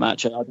 man in a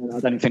match. I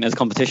don't think there's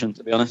competition,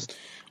 to be honest.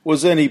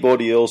 Was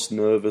anybody else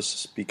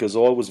nervous? Because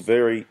I was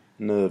very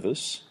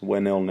nervous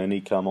when El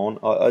Neni come on.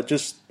 I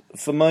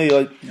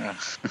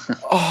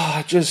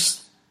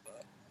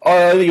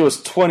think it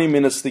was 20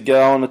 minutes to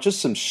go, and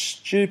just some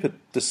stupid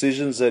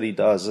decisions that he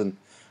does, and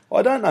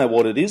I don't know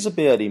what it is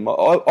about him.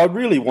 I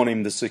really want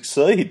him to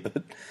succeed,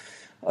 but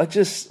I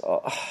just,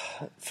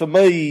 for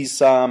me, he's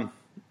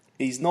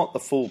not the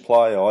full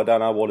player. I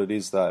don't know what it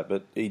is though,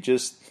 but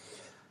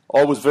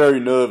I was very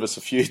nervous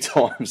a few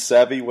times,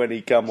 Savvy, when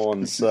he come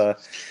on. So,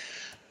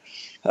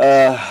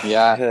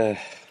 I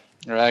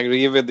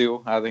agree with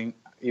you. I think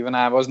even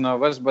I was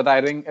nervous, but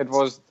I think it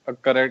was a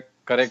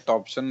correct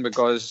option,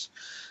 because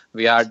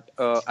we had,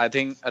 I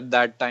think at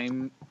that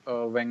time,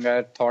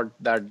 Wenger thought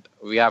that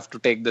we have to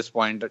take this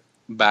point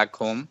back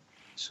home.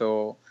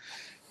 So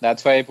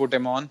that's why I put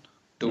him on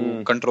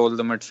to control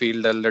the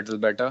midfield a little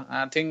better.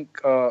 I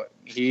think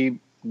he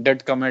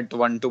did commit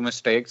 1-2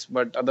 mistakes,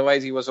 but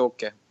otherwise he was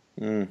okay.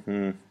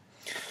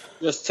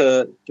 Just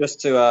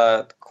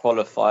to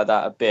qualify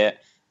that a bit,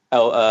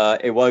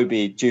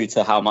 Iwobi, due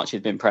to how much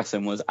he'd been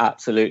pressing, was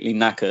absolutely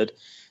knackered,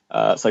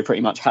 so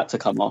pretty much had to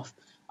come off.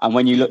 And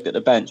when you looked at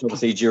the bench,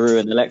 obviously Giroud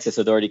and Alexis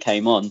had already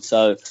came on,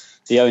 so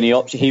the only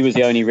option, he was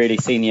the only really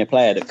senior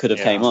player that could have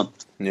came on.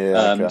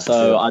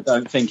 I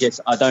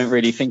don't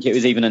really think it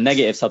was even a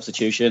negative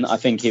substitution. I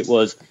think it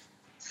was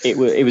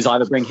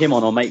either bring him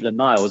on or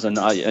Maitland-Niles,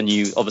 and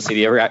you obviously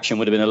the reaction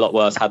would have been a lot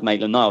worse had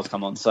Maitland-Niles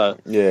come on. So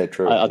yeah,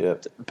 true. I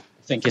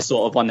think it's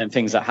sort of one of them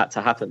things that had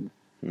to happen.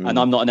 And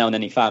I'm not an El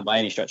Neni fan by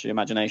any stretch of the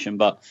imagination,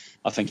 but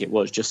I think it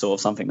was just sort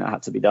of something that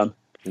had to be done.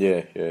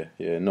 Yeah.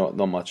 Not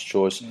much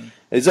choice.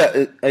 Is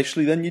that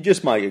actually? Then you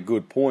just make a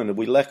good point. Are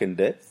we lacking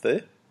depth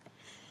there?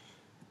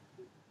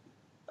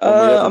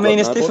 I mean,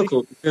 it's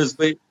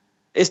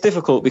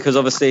difficult because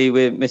obviously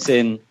we're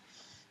missing.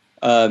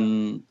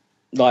 So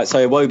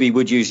Iwobi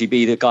would usually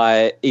be the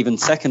guy, even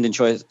second in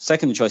choice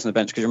on the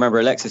bench, because remember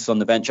Alexis was on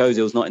the bench,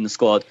 Ozil's not in the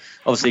squad.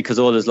 Obviously,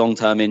 Cazorla's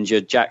long-term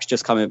injured, Jack's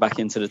just coming back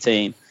into the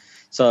team.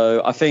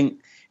 So I think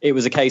it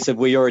was a case of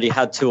we already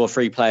had 2 or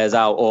 3 players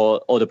out,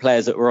 or the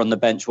players that were on the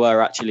bench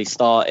were actually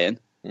starting.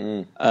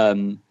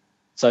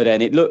 So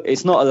then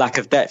it's not a lack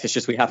of depth, it's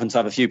just we happen to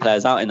have a few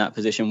players out in that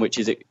position, which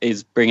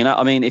is bringing out.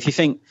 I mean, if you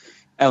think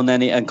El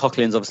Neni and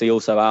Coquelin's obviously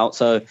also out.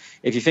 So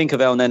if you think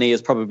of El Neni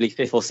as probably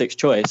 5th or 6th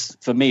choice,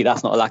 for me,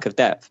 that's not a lack of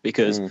depth,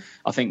 because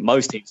I think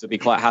most teams would be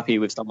quite happy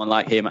with someone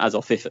like him as a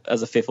 5th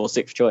or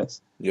 6th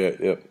choice. Yeah.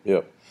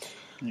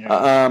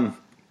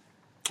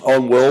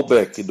 On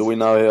Welbeck, do we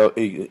know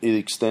the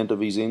extent of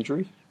his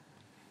injury?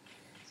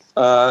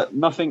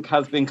 Nothing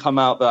has been come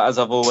out, but as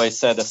I've always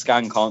said, a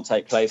scan can't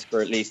take place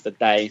for at least a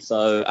day.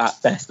 So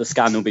at best, the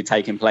scan will be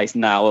taking place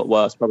now, at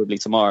worst, probably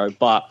tomorrow.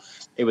 But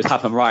it was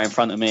happened right in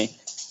front of me.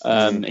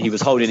 He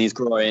was holding his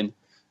groin,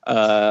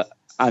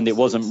 and it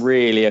wasn't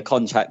really a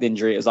contact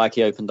injury. It was like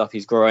he opened up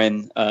his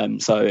groin.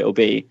 So it'll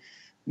be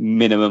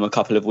minimum a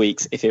couple of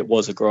weeks if it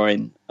was a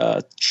groin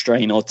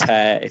strain or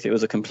tear. If it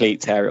was a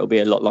complete tear, it'll be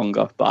a lot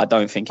longer. But I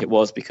don't think it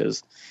was,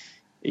 because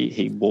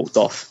he walked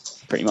off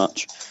pretty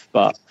much.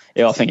 But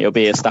yeah, I think it'll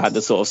be a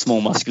standard sort of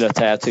small muscular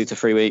tear, 2 to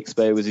 3 weeks,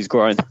 but it was his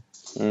groin.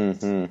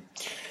 Mm-hmm.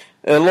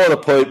 A lot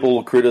of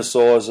people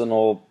criticising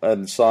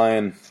and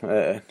saying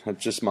it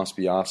just must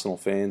be Arsenal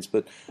fans,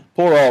 but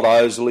poor old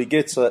Ozil,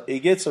 he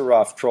gets a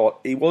rough trot.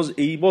 He wasn't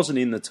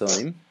in the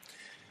team.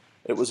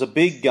 It was a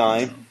big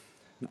game.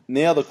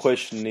 Now the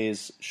question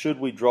is, should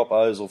we drop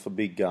Ozil for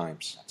big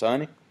games,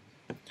 Tony?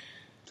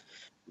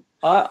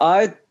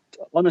 I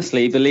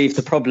honestly believe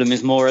the problem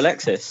is more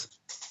Alexis,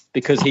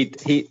 because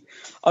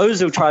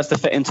Ozil tries to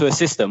fit into a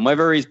system.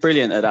 Whether he's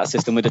brilliant at that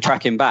system with the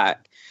tracking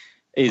back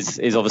is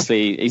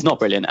obviously, he's not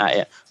brilliant at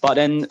it. But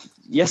then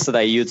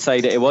yesterday you'd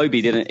say that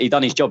Iwobi he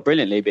done his job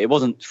brilliantly, but it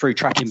wasn't through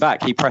tracking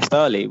back. He pressed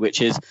early,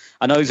 which is,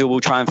 and Ozil will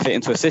try and fit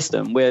into a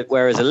system,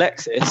 whereas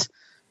Alexis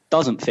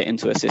doesn't fit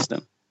into a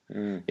system.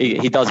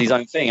 He does his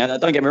own thing,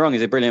 and don't get me wrong,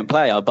 he's a brilliant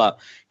player, but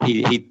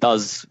he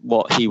does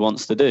what he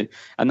wants to do,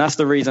 and that's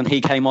the reason he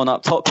came on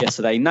up top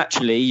yesterday.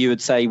 Naturally, you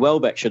would say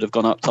Welbeck should have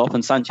gone up top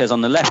and Sanchez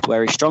on the left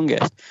where he's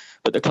strongest,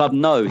 but the club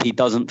know he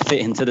doesn't fit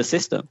into the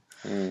system,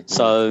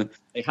 so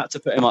they had to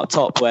put him up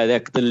top where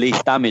the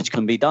least damage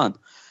can be done.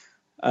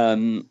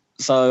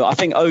 So I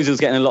think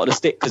Ozil's getting a lot of the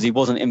stick because he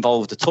wasn't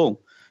involved at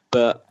all,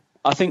 but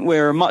I think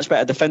we're a much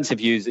better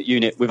defensive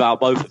unit without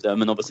both of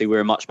them, and obviously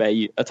we're a much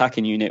better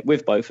attacking unit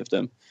with both of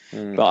them.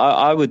 But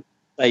I would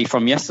say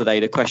from yesterday,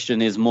 the question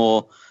is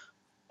more,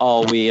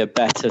 are we a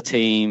better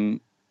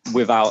team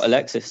without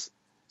Alexis,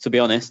 to be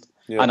honest?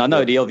 Yeah, and I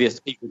know the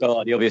obvious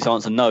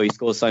answer, no, he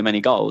scores so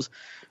many goals.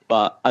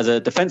 But as a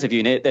defensive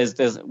unit,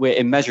 we're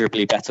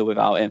immeasurably better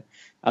without him.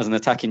 As an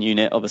attacking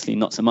unit, obviously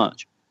not so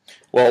much.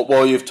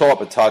 Well, you've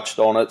type of touched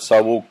on it,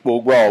 so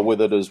we'll roll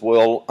with it as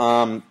well.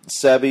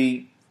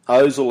 Savvy,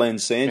 Ozil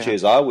and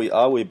Sanchez, are we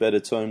a better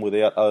team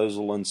without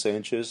Ozil and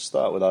Sanchez?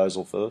 Start with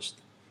Ozil first.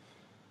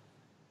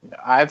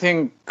 I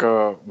think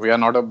we are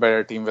not a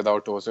better team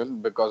without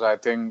Ozil, because I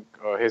think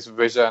his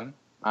vision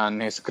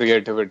and his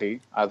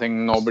creativity, I think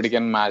nobody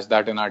can match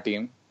that in our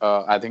team.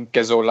 I think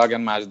Cazorla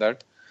can match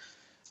that.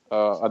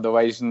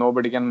 Otherwise,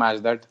 nobody can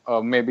match that.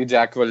 Maybe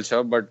Jack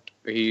Wilshere, but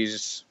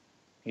he's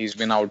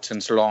been out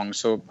since long.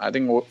 So I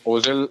think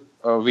Ozil,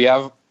 we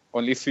have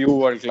only few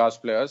world-class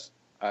players.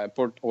 I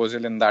put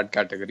Ozil in that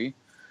category.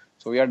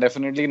 So we are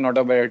definitely not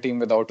a better team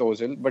without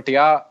Ozil. But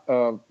yeah,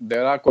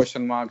 there are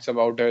question marks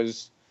about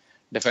his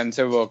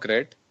defensive work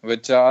rate,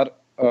 which I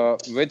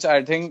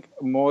think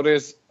more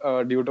is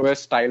due to his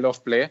style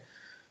of play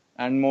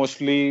and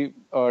mostly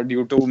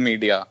due to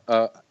media.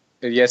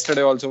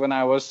 Yesterday also, when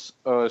I was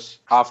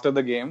after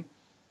the game,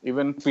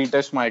 even Peter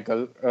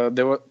Schmeichel,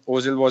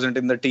 Ozil wasn't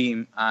in the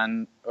team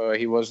and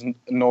he was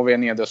nowhere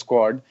near the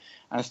squad.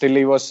 And still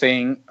he was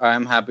saying, I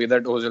am happy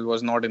that Ozil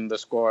was not in the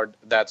squad.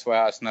 That's why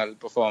Arsenal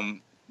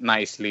performed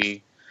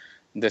nicely,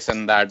 this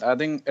and that. I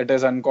think it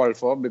is uncalled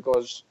for,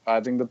 because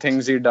I think the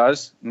things he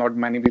does, not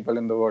many people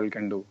in the world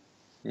can do.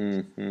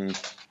 Mm-hmm.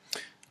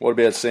 What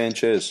about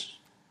Sanchez?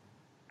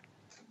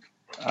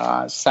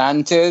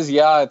 Sanchez,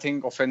 yeah, I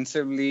think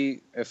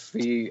offensively,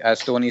 as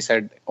Tony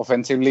said,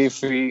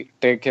 if we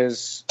take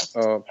his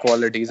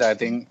qualities, I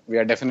think we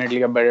are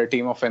definitely a better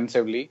team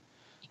offensively.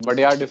 But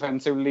yeah,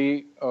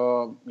 defensively,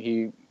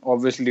 he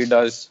obviously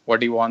does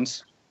what he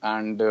wants,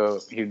 and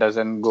he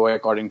doesn't go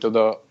according to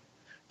the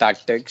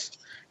tactics,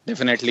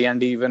 definitely.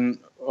 And even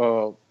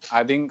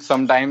I think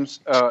sometimes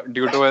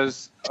due to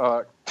his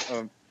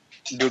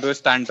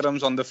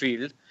tantrums on the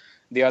field,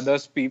 the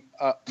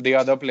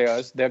other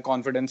players, their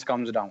confidence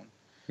comes down.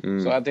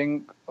 So I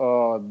think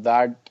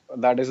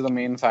that is the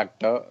main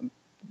factor,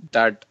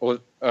 that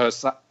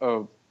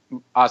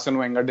Arsene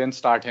Wenger didn't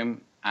start him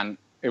and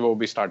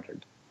Iwobi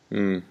started.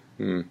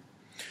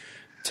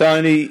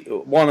 Tony,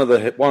 one of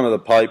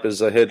the papers,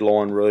 the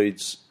headline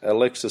reads,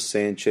 Alexis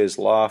Sanchez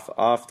laugh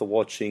after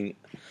watching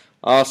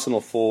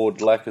Arsenal forward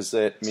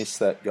Lacazette miss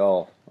that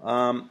goal.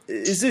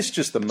 Is this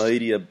just the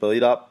media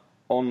beat up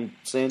on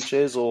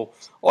Sanchez, or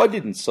I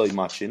didn't see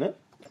much in it?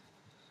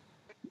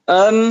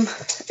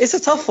 It's a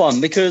tough one,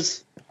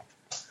 because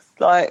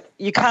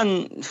you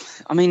can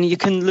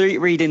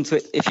read into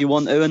it if you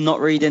want to and not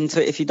read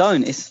into it if you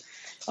don't.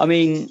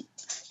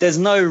 There's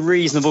no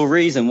reasonable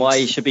reason why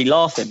he should be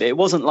laughing. But it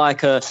wasn't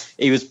like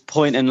he was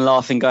pointing and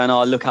laughing, going,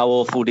 "Oh, look how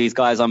awful these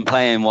guys I'm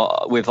playing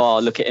with. Oh,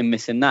 look at him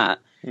missing that."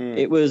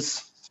 It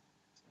was,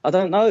 I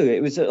don't know.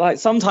 It was like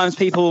sometimes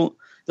people,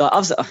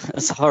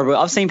 it's horrible.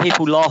 I've seen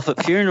people laugh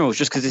at funerals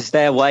just because it's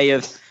their way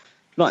of,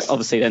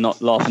 obviously they're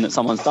not laughing that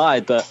someone's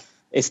died, but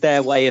it's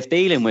their way of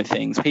dealing with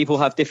things. People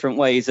have different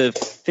ways of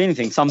feeling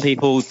things. Some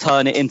people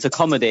turn it into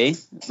comedy,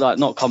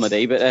 not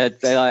comedy,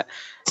 but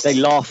they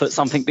laugh at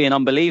something being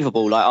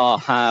unbelievable,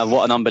 what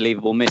an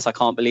unbelievable miss. I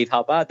can't believe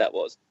how bad that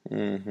was.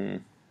 Mm-hmm.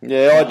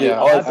 Yeah, I did.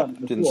 I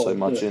didn't see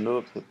much into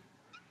it.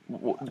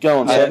 But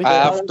go on, Sammy. I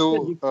have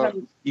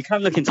to. You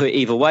can look into it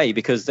either way,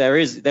 because there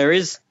is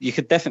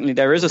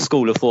a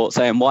school of thought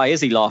saying, why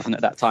is he laughing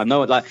at that time?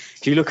 No,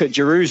 if you look at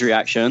Giroud's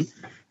reaction,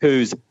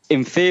 who's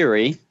in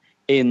theory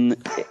in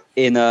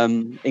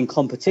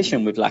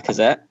competition with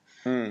Lacazette,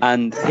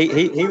 and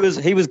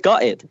he was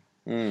gutted.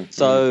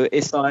 So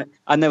it's like,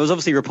 and there was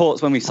obviously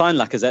reports when we signed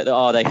Lacazette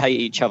that they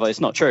hate each other. It's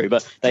not true,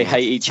 but they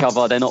hate each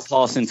other. They're not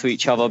passing to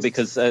each other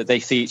because they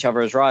see each other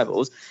as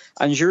rivals.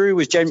 And Giroud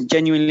was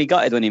genuinely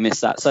gutted when he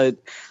missed that. So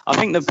I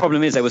think the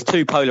problem is there was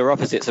two polar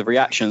opposites of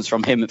reactions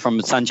from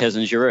Sanchez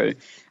and Giroud,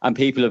 and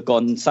people have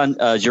gone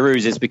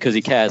Giroud's is because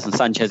he cares and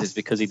Sanchez is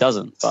because he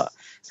doesn't. But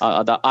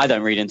I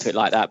don't read into it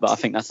like that. But I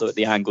think that's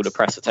the angle the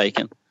press are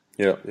taking.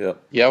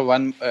 Yeah.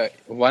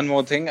 One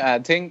more thing. I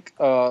think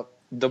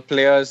the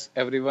players,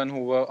 everyone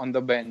who were on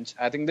the bench,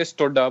 I think they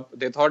stood up.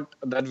 They thought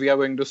that we are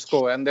going to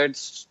score, and they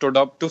stood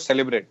up to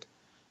celebrate.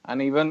 And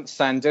even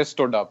Sanchez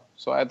stood up.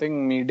 So I think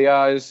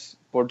media is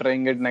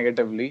portraying it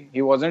negatively.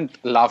 He wasn't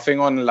laughing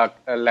on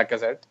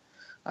Lacazette.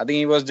 I think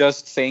he was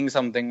just saying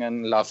something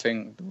and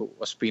laughing to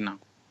Ospina.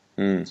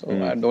 So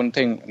I don't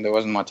think there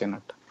was much in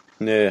it.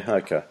 Yeah.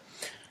 Okay.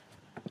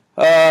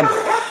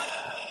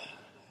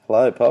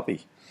 Hello,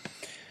 puppy.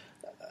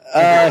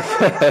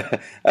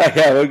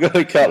 Okay, we've got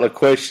a couple of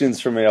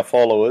questions from our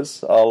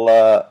followers.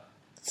 I'll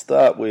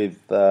start with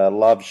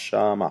Love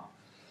Sharma.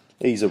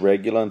 He's a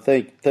regular, and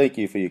thank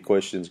you for your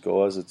questions,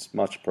 guys. It's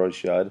much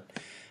appreciated.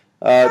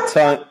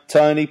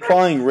 Tony,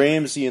 playing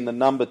Ramsey in the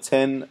number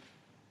 10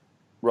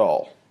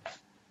 role.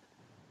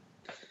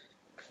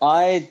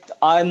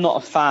 I'm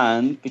not a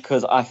fan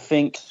because I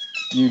think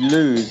you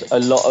lose a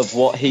lot of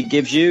what he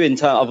gives you in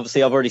terms.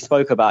 Obviously, I've already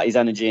spoke about his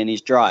energy and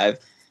his drive.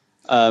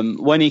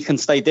 When he can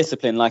stay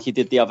disciplined like he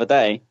did the other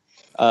day,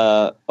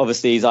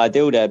 obviously he's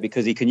ideal there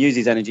because he can use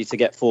his energy to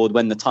get forward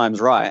when the time's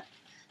right.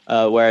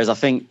 Whereas I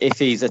think if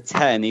he's a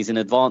 10, he's in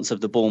advance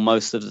of the ball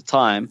most of the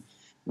time,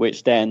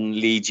 which then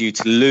leads you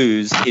to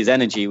lose his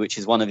energy, which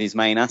is one of his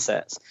main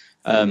assets.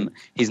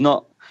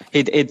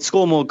 He'd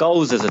score more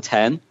goals as a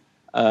 10,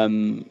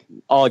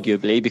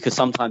 arguably, because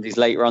sometimes his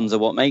late runs are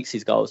what makes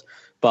his goals.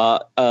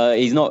 But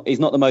he's not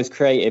the most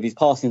creative. His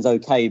passing's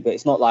okay, but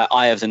it's not like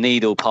eye of the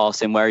needle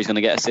passing where he's going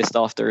to get assist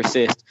after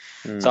assist.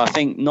 So I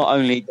think not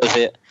only does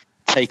it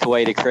take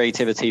away the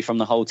creativity from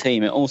the whole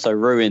team, it also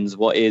ruins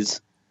what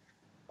is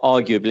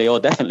arguably, or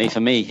definitely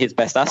for me, his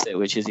best asset,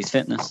 which is his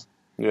fitness.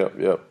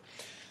 Yep.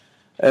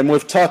 And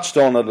we've touched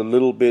on it a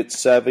little bit.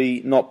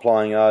 Savvy, not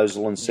playing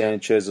Ozil and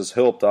Sanchez has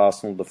helped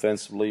Arsenal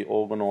defensively,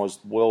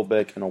 organised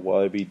Welbeck and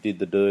Iwobi, did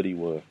the dirty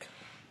work.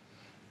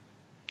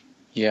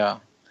 Yeah,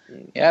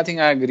 I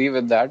think I agree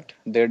with that.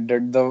 They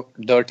did the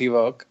dirty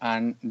work,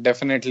 and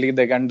definitely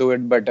they can do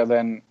it better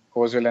than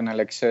Ozil and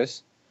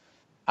Alexis.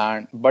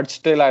 But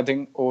still, I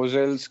think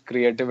Ozil's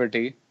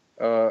creativity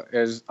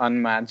is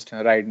unmatched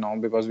right now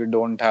because we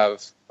don't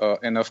have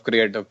enough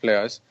creative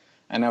players.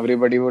 And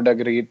everybody would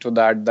agree to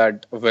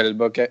that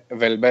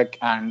Welbeck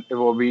and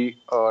Iwobi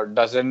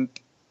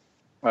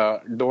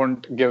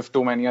don't give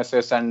too many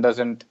assists and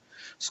doesn't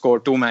score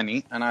too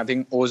many. And I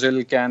think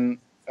Ozil can,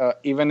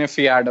 even if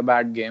he had a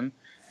bad game,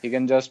 he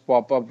can just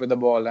pop up with the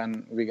ball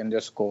and we can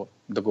just score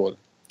the goal.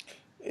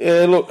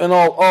 Yeah, look, and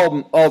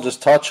I'll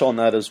just touch on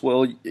that as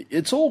well.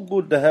 It's all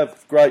good to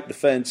have great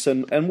defence,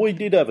 and we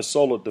did have a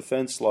solid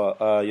defence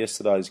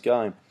yesterday's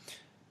game.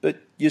 But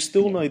you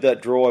still need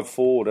that drive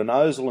forward, and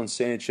Ozil and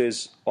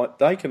Sanchez,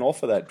 they can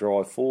offer that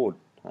drive forward.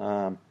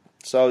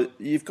 So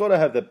you've got to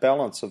have the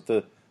balance of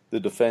the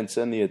defence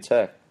and the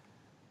attack,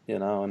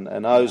 and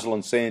Ozil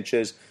and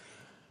Sanchez.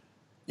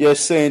 Yes,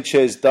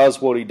 Sanchez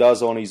does what he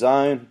does on his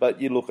own, but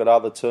you look at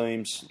other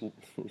teams,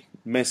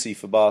 Messi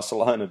for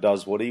Barcelona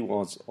does what he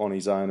wants on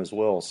his own as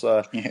well.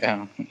 So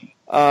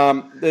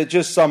they're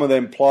just some of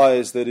them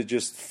players that are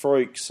just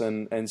freaks,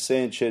 and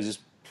Sanchez is.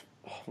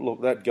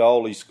 Look, that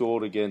goal he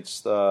scored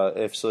against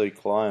FC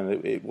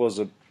Koln, it was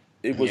a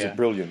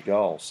brilliant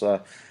goal.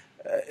 So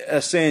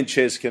a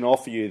Sanchez can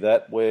offer you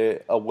that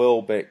where a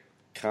Welbeck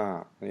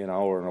can't, or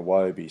an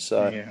Iwobi.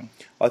 So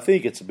I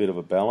think it's a bit of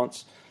a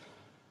balance.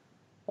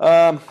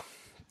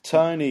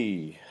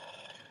 Tony,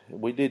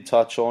 we did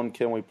touch on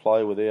can we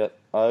play without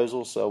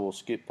Ozil, so we'll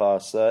skip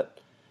past that.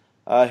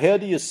 How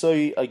do you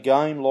see a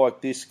game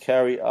like this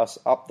carry us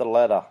up the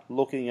ladder?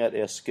 Looking at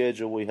our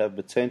schedule, we have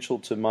potential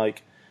to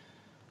make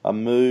a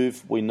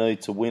move. We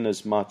need to win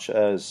as much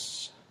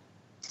as...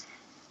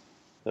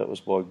 That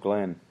was by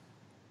Glenn.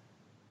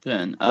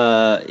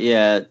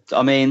 Yeah,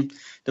 I mean,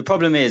 the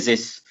problem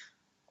is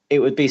it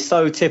would be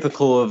so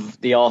typical of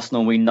the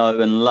Arsenal we know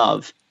and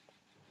love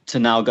to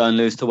now go and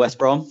lose to West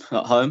Brom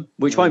at home,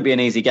 which won't be an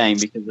easy game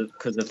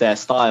because of their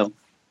style.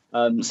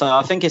 So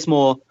I think it's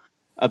more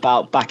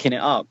about backing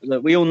it up.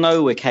 Look, we all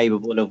know we're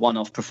capable of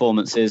one-off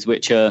performances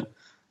which are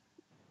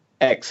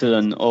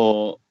excellent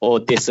or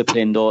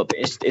disciplined, but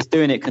it's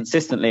doing it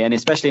consistently, and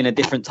especially in a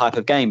different type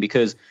of game,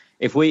 because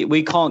if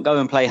we can't go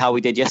and play how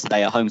we did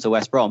yesterday at home to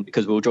West Brom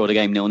because we'll draw the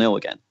game 0-0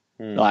 again.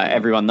 Like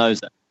everyone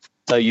knows that.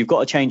 So you've got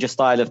to change your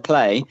style of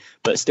play,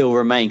 but still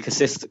remain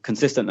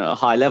consistent at a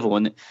high level.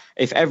 And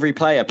if every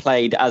player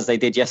played as they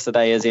did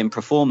yesterday, as in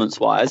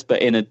performance-wise,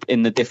 but in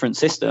a different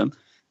system,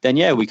 then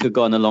we could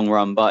go on a long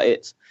run. But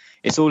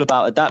it's all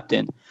about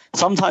adapting.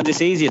 Sometimes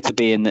it's easier to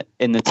be in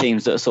the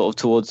teams that are sort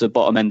of towards the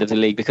bottom end of the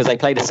league because they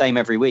play the same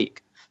every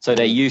week. So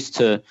they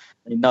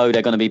know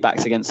they're going to be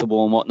backs against the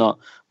wall and whatnot.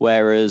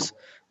 Whereas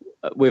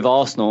with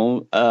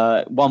Arsenal,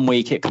 1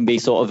 week it can be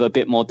sort of a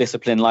bit more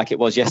disciplined like it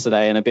was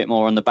yesterday and a bit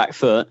more on the back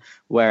foot,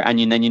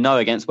 then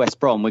against West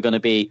Brom we're going to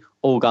be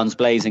all guns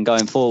blazing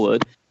going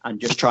forward and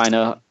just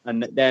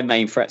and their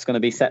main threat's going to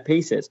be set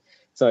pieces.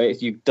 So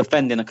if you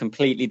defend in a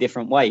completely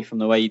different way from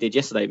the way you did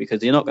yesterday,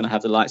 because you're not going to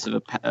have the likes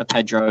of a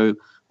Pedro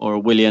or a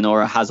Willian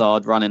or a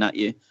Hazard running at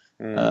you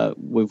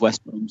with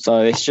West Brom.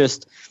 So it's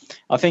just,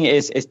 I think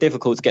it's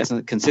difficult to get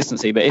some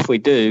consistency. But if we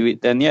do,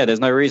 then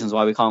there's no reasons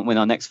why we can't win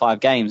our next 5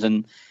 games.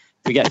 And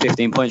if we get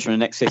 15 points from the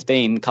next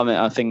 15,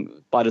 I think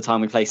by the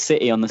time we play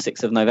City on the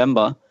 6th of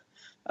November,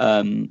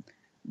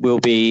 we'll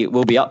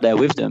be up there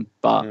with them.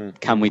 But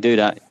can we do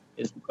that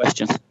is the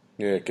question.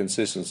 Yeah,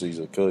 consistency's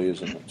a key,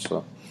 isn't it?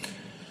 So,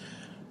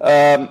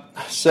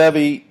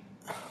 Savvy,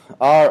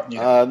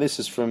 this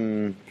is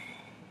from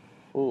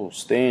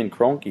Stan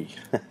Kroenke.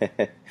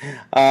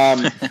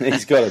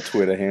 He's got a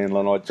Twitter handle,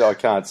 and I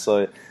can't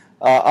see it.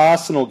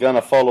 Arsenal going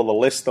to follow the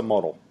Leicester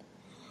model?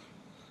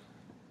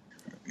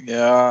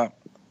 Yeah,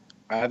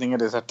 I think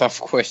it is a tough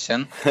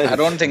question. I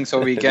don't think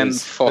so we can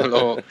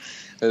follow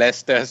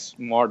Leicester's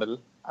model.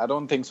 I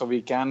don't think so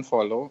we can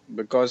follow,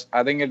 because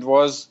I think it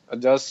was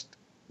just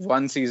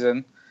one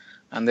season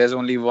and there's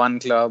only one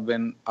club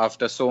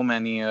after so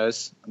many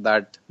years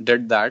that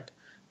did that.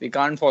 We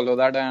can't follow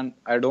that, and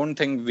I don't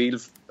think we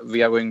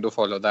are going to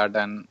follow that.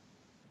 And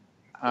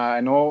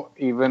I know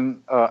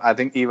I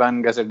think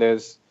Ivan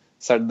Gazidis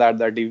said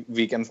that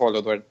we can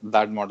follow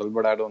that model,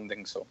 but I don't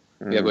think so.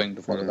 We are going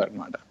to follow that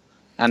model,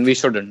 and we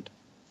shouldn't.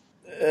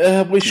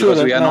 We shouldn't.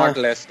 Because we are not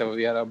Leicester.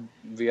 We are a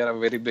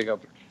very bigger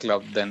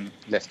club than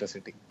Leicester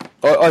City.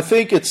 I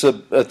think it's a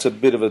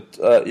bit of a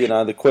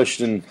the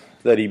question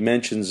that he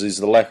mentions is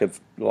the lack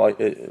of,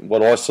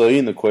 what I see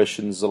in the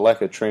question is the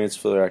lack of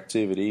transfer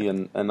activity,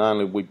 and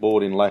only we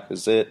bought in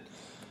Lacazette.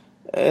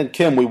 And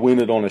can we win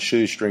it on a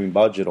shoestring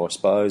budget, I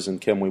suppose, and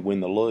can we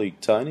win the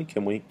league, Tony?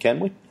 Can we?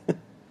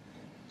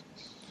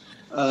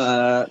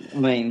 I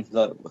mean,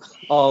 look,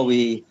 are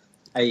we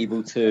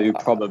able to?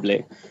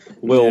 Probably.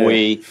 Will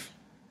we?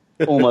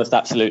 Almost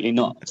absolutely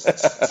not.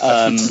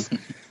 So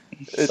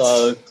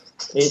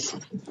it's.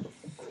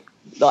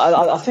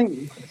 I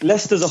think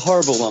Leicester's a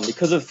horrible one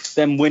because of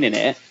them winning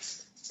it.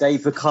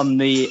 They've become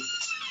they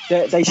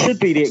should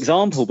be the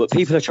example, but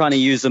people are trying to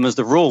use them as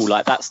the rule.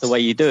 Like, that's the way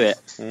you do it.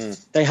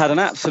 They had an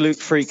absolute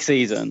freak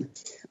season,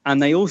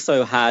 and they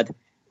also had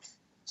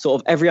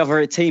sort of every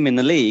other team in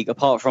the league,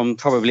 apart from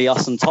probably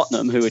us and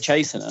Tottenham, who were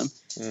chasing them,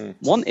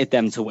 wanted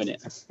them to win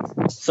it.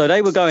 So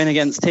they were going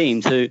against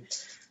teams who,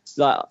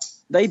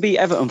 they beat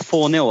Everton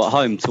 4-0 at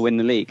home to win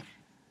the league.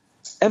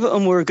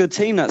 Everton were a good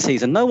team that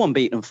season. No one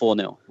beat them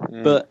 4-0.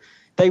 But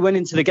they went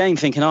into the game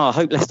thinking, I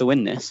hope Leicester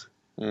win this.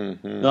 Even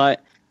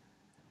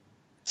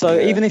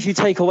if you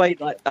take away,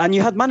 and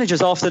you had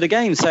managers after the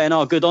game saying,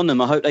 good on them,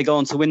 I hope they go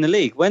on to win the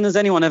league. When has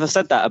anyone ever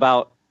said that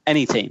about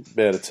any team?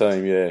 About a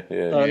team, yeah.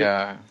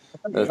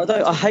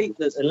 I hate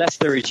that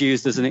Leicester is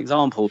used as an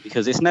example,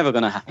 because it's never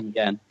going to happen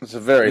again. It's a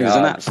very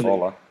hard to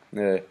follow.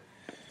 Yeah.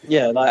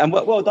 Yeah, and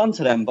well done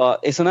to them, but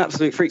it's an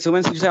absolute freak. So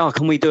when you say,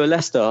 can we do a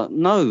Leicester?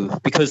 No,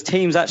 because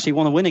teams actually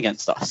want to win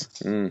against us.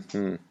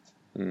 No,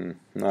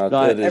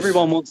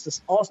 everyone wants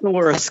to. Arsenal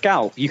were a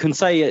scalp. You can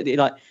say,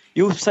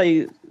 you'll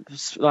say,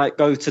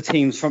 go to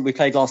teams from we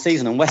played last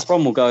season, and West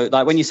Brom will go,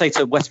 when you say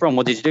to West Brom,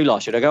 what did you do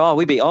last year? They go,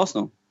 we beat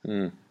Arsenal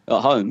at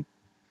home.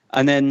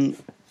 And then,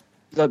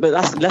 but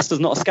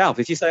Leicester's not a scalp.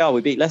 If you say, we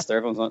beat Leicester,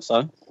 everyone's like,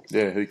 so?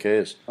 Yeah, who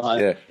cares?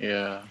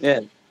 Yeah.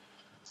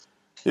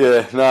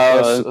 Yeah,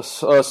 no,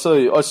 I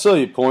see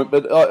your point,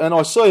 but and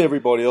I see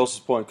everybody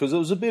else's point, because it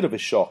was a bit of a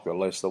shocker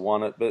Leicester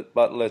won it,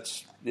 but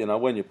let's,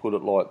 when you put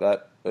it like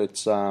that,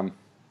 it's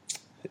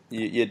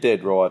you're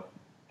dead right.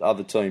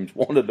 Other teams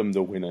wanted them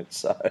to win it,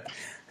 so.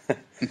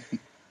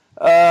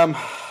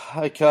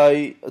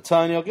 Okay,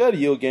 Tony, I'll go to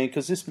you again,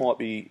 because this might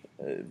be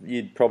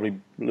you'd probably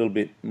a little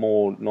bit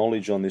more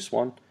knowledge on this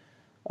one.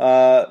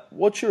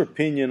 What's your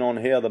opinion on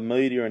how the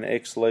media and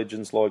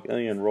ex-legends like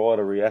Ian Wright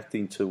are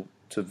reacting to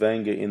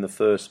Wenger in the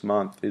first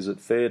month? Is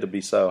it fair to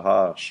be so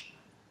harsh?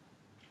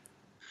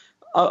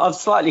 I've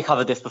slightly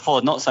covered this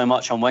before, not so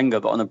much on Wenger,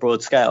 but on a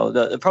broad scale.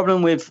 The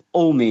problem with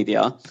all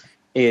media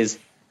is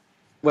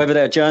whether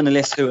they're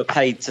journalists who are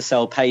paid to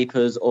sell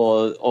papers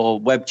or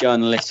web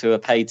journalists who are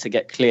paid to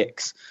get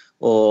clicks,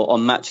 or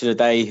on Match of the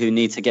Day who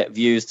need to get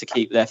views to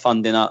keep their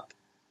funding up.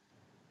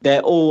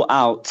 They're all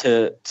out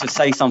to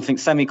say something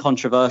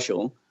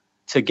semi-controversial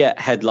to get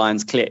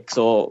headlines, clicks,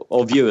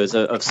 or viewers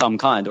of some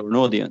kind, or an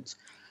audience.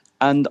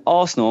 And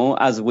Arsenal,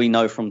 as we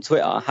know from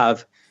Twitter,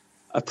 have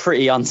a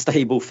pretty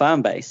unstable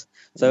fan base.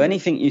 So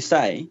anything you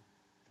say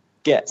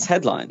gets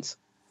headlines,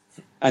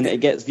 and it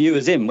gets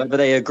viewers in. Whether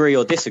they agree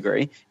or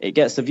disagree, it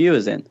gets the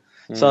viewers in.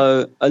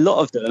 So a lot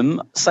of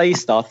them say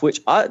stuff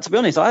which, to be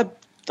honest, I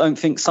don't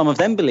think some of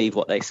them believe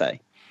what they say.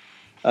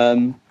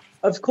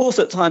 Of course,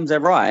 at times they're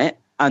right,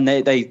 and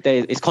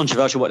it's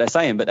controversial what they're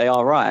saying, but they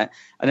are right.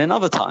 And then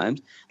other times,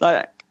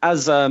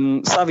 as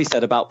Savvy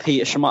said about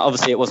Peter Schmeichel,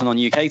 obviously it wasn't on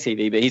UK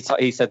TV, but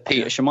he said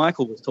Peter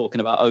Schmeichel was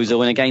talking about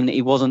Ozil in a game that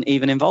he wasn't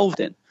even involved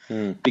in,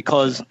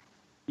 because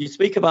You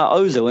speak about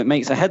Ozil, it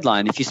makes a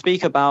headline. If you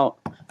speak about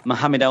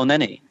Mohamed El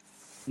Neni,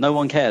 no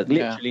one cares.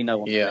 Literally no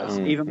one cares.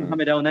 Even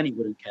Mohamed El Neni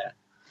wouldn't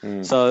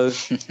care. So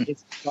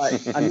it's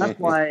like, and that's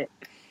why,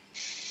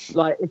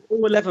 like, if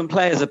all 11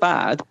 players are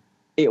bad,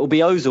 it will be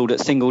Ozil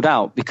that's singled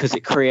out because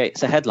it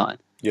creates a headline.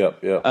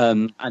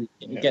 And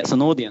it gets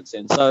an audience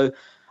in. So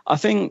I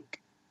think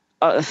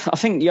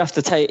you have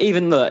to take,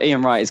 even though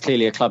Ian Wright is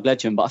clearly a club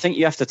legend, but I think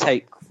you have to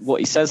take what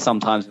he says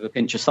sometimes with a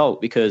pinch of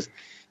salt, because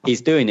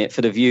he's doing it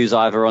for the views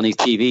either on his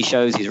TV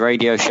shows, his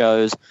radio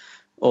shows,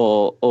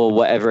 or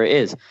whatever it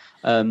is.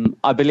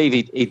 I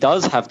believe he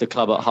does have the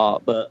club at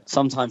heart, but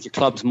sometimes your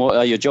job's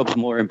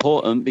more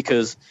important,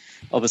 because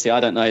obviously I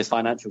don't know his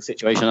financial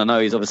situation. I know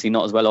he's obviously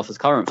not as well off as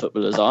current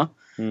footballers are.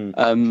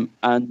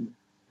 And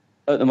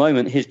at the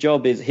moment, his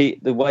job is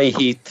the way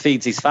he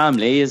feeds his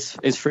family is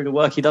through the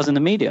work he does in the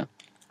media.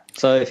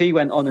 So if he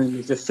went on and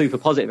was just super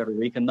positive every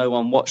week and no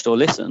one watched or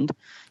listened,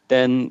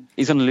 then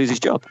he's going to lose his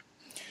job.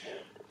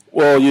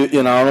 Well,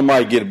 you know, I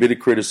may get a bit of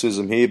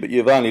criticism here, but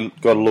you've only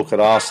got to look at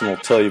Arsenal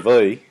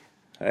TV,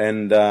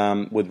 and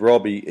with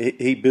Robbie,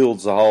 he's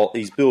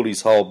built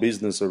his whole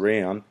business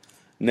around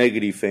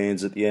negative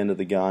fans at the end of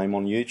the game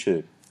on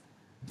YouTube.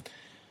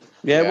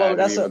 Yeah, well,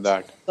 that's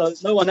that. So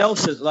no one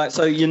else is like.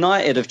 So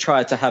United have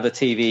tried to have a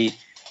TV,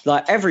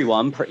 like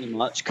everyone pretty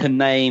much can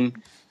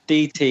name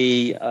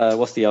DT.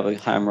 What's the other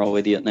ham roll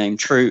idiot name?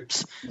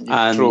 Troops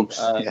and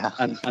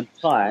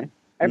Ty.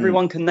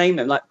 Everyone can name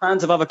them. Like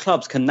fans of other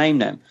clubs can name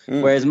them.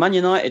 Whereas Man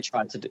United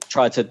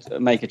tried to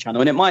make a channel,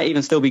 and it might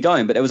even still be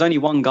going. But there was only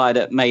one guy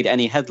that made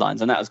any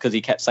headlines, and that was because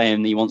he kept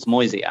saying he wants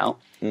Moisey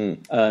out.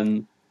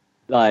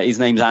 Like his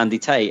name's Andy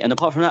Tate, and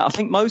apart from that, I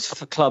think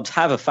most clubs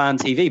have a fan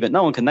TV, but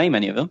no one can name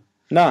any of them.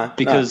 No,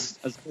 because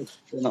as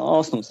not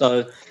Arsenal,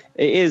 so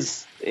it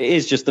is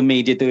just the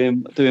media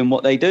doing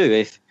what they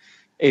do.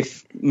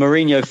 If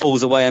Mourinho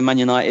falls away and Man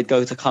United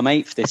go to come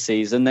 8th this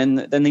season, then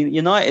the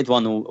United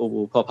one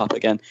will pop up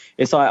again.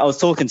 It's like I was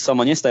talking to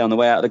someone yesterday on the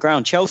way out of the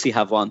ground. Chelsea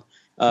have one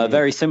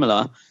very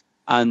similar,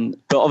 but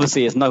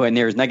obviously it's nowhere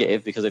near as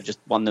negative because they've just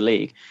won the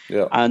league.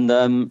 Yeah.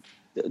 And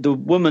it's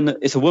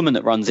a woman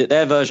that runs it.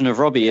 Their version of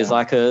Robbie is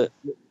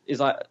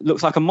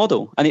looks like a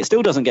model, and it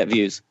still doesn't get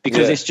views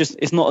because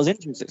it's not as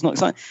interesting. It's not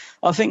exciting.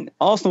 I think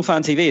Arsenal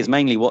fan TV is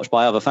mainly watched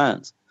by other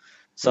fans,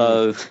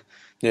 so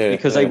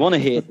because they want to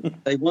hear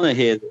the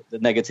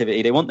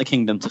negativity. They want the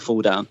kingdom to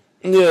fall down.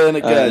 Yeah, and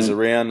it goes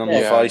around on the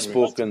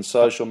Facebook and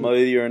social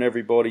media, and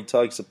everybody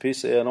takes a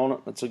piss out on it.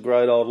 It's a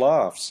great old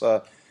laugh.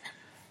 So,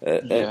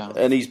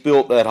 and he's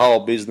built that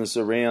whole business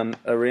around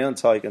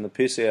taking the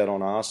piss out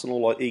on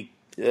Arsenal. Like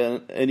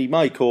and he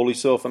may call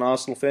himself an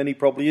Arsenal fan. He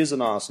probably is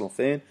an Arsenal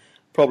fan.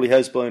 Probably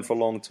has been for a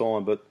long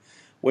time. But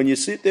when you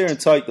sit there and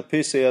take the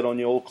piss out on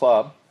your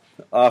club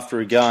after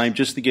a game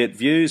just to get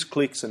views,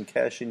 clicks and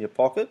cash in your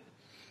pocket,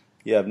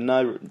 you have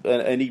no...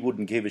 And he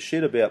wouldn't give a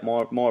shit about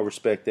my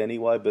respect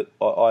anyway, but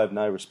I have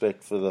no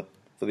respect for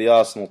the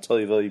Arsenal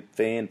TV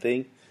fan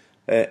thing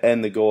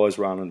and the guys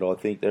running it. I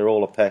think they're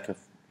all a pack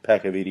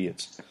of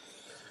idiots.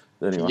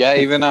 Anyway. Yeah,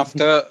 even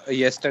after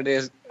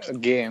yesterday's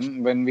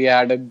game, when we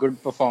had a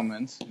good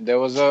performance, there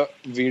was a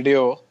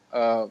video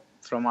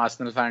from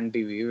Arsenal Fan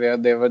TV where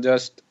they were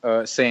just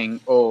saying,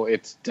 "Oh,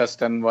 it's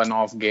just an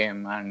one-off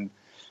game, and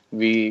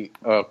we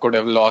could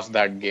have lost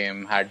that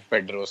game had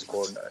Pedro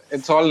scored."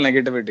 It's all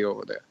negativity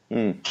over there.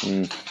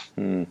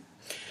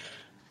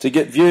 To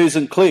get views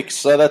and clicks,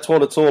 so that's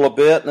what it's all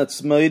about, and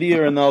it's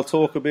media, and they'll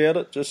talk about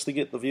it just to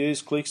get the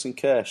views, clicks, and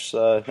cash.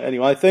 So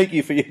anyway, thank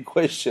you for your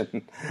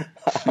question.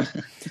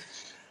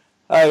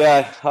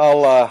 Okay,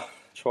 I'll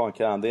try and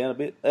calm down a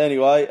bit.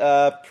 Anyway,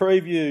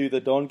 preview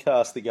the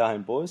Doncaster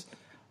game, boys.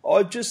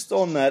 I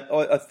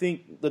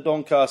think the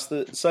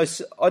Doncaster... So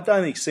I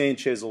don't think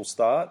Sanchez will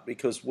start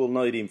because we'll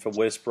need him for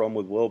West Brom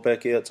with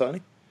Welbeck out,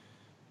 Tony.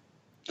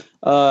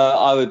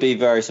 I would be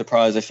very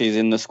surprised if he's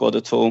in the squad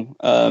at all.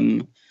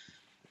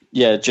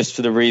 Just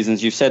for the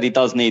reasons you've said. He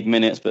does need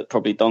minutes, but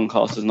probably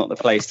Doncaster's not the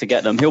place to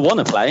get them. He'll want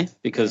to play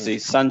because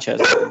he's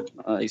Sanchez.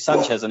 He's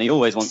Sanchez and he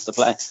always wants to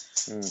play.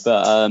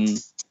 But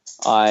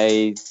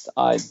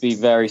I'd be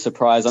very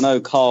surprised. I know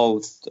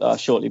Carl,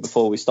 shortly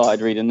before we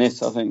started reading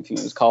this, I think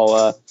it was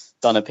Carl,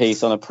 done a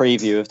piece on a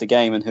preview of the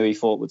game and who he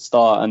thought would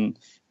start, and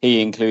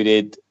he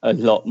included a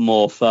lot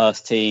more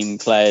first-team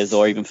players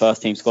or even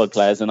first-team squad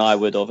players than I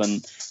would have,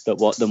 and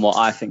than what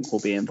I think will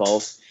be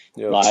involved.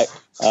 Yeah. Like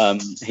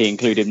he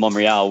included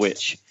Monreal,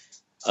 which,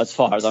 as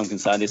far as I'm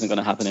concerned, isn't going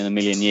to happen in a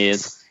million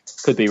years.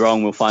 Could be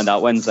wrong. We'll find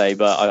out Wednesday,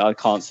 but I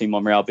can't see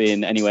Monreal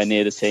being anywhere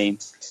near the team.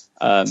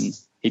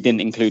 He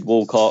didn't include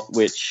Walcott,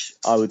 which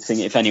I would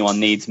think if anyone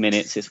needs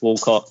minutes, it's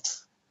Walcott.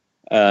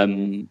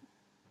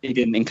 He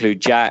didn't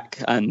include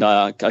Jack, and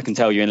I can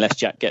tell you, unless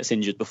Jack gets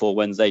injured before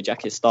Wednesday,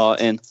 Jack is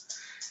starting.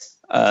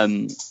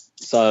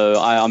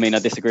 So, I mean, I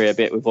disagree a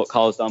bit with what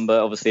Carl's done, but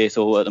obviously it's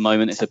all, at the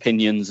moment, it's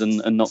opinions and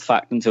not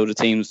fact until the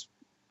team's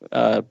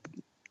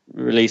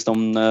released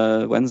on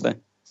Wednesday.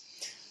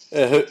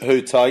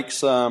 Who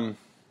takes,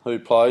 who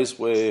plays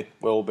where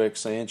Welbeck,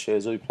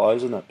 Sanchez, who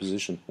plays in that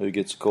position? Who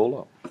gets a call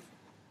up?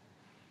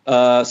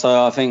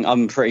 So I think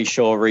I'm pretty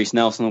sure Reece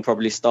Nelson will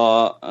probably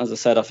start. As I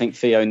said, I think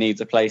Theo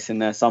needs a place in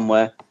there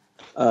somewhere.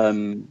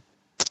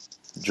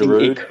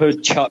 He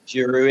could chuck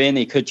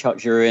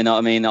Giroud in.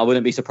 I mean, I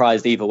wouldn't be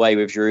surprised either way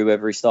with Giroud,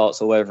 whether he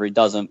starts or whether he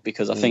doesn't,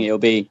 because I think it'll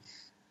be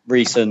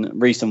Reece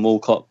and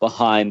Walcott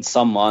behind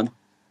someone.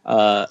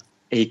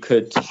 He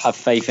could have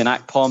faith in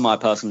Akpom. I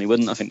personally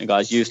wouldn't. I think the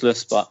guy's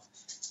useless, but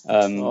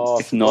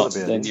if not,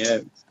 then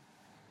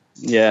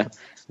yeah,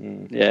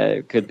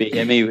 it could be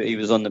him. He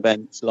was on the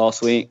bench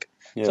last week,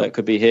 so it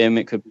could be him.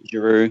 It could be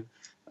Giroud,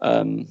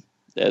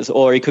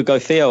 or he could go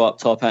Theo up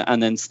top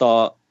and then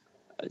start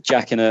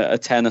Jack in a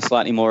 10, a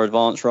slightly more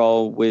advanced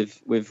role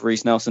with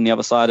Reece Nelson the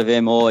other side of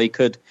him, or he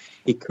could.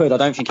 I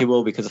don't think he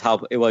will because of how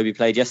Iwobi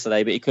played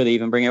yesterday, but he could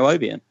even bring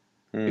Iwobi in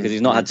because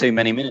he's not had too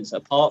many minutes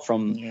apart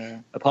from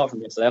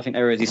yesterday. I think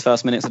they were his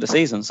first minutes of the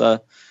season,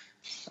 so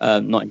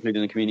not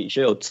including the Community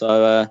Shield.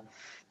 So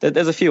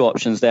there's a few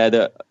options there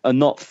that are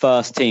not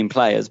first team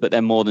players, but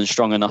they're more than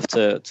strong enough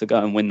to go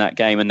and win that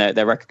game, and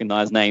they're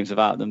recognised names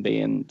without them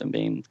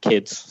being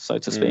kids, so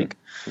to speak.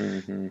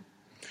 Mm-hmm.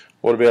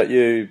 What about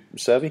you,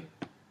 Savvy?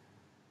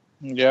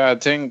 Yeah, I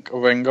think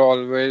Wenger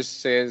always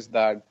says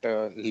that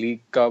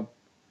League Cup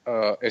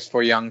is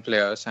for young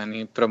players, and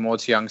he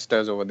promotes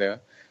youngsters over there.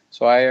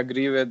 So I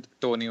agree with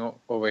Tony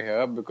over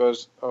here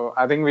because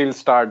I think we'll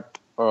start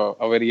a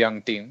very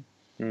young team.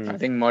 I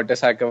think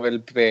Mertesacker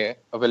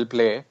will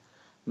play.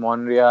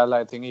 Monreal,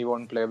 I think he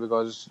won't play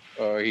because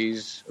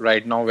he's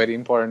right now very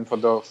important for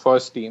the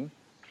first team,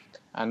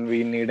 and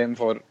we need him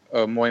for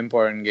more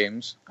important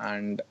games.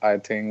 And I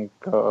think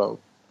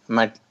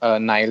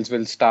Niles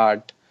will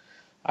start.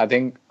 I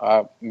think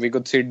we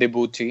could see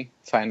Debuchy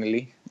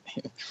finally.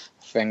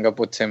 Wenger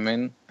puts him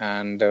in,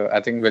 and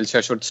I think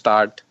Wilshere should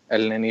start.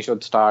 El Neni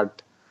should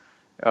start.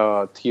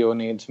 Theo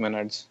needs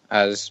minutes,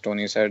 as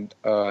Tony said.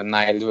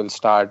 Niles will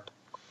start.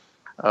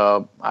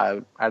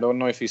 I don't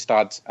know if he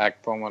starts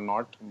Akpom or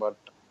not, but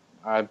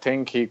I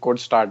think he could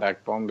start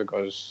Akpom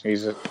because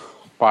he's a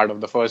part of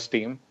the first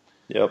team.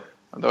 Yep.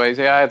 Otherwise,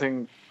 I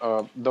think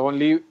the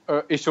only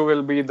issue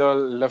will be the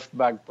left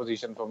back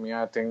position for me.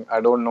 I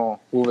don't know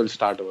who will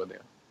start over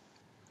there.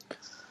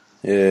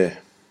 Yeah,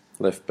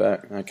 left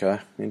back. Okay,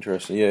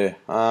 interesting. Yeah.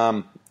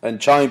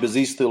 And Chambers,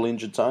 he's still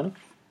injured, Tony?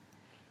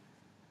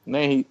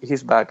 No,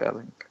 he's back, I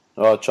think.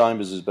 Oh,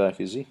 Chambers is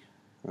back, is he?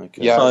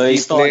 Okay. Yeah, so he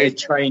started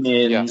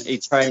training. Yeah. He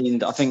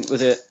trained, I think,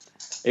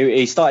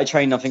 he started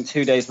training, I think,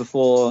 2 days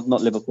before,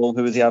 not Liverpool.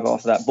 Who was the other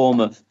after that?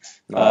 Bournemouth.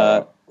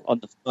 On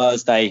the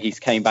Thursday, he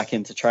came back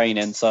into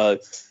training. So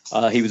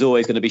he was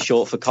always going to be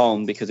short for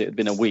Koln because it had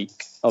been a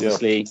week,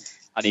 obviously. Yeah.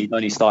 And he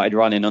only started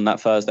running on that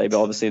Thursday.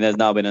 But obviously, there's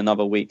now been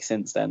another week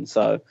since then.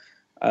 So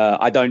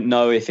I don't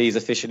know if he's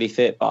officially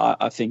fit, but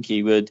I think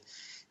he would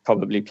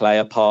probably play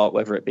a part,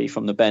 whether it be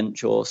from the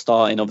bench or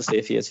starting. Obviously,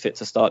 if he is fit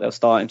to start, they'll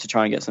start him to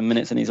try and get some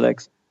minutes in his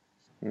legs.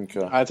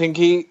 Okay. I think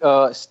he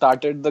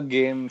started the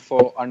game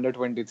for under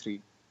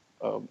 23.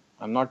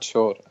 I'm not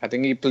sure. I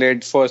think he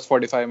played first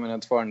 45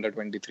 minutes for under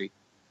 23.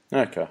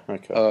 Okay.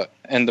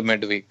 In the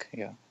midweek,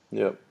 yeah.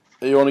 Yep.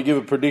 You want to give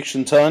a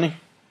prediction, Tony?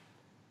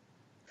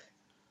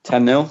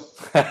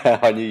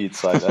 10-0. I knew you'd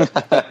say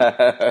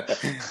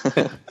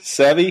that.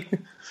 Savvy?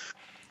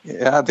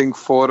 Yeah, I think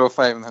 4 or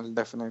 5-0,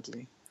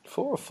 definitely.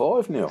 4 or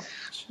 5-0.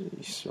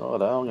 Jeez, right.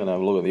 I'm going to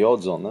have a look at the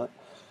odds on that.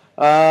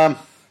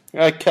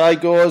 Okay,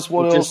 guys.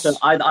 What else?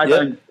 I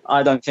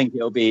don't think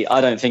it'll be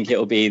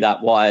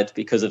that wide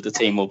because of the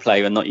team we'll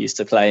play. We're not used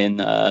to playing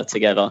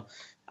together.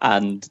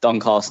 And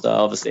Doncaster,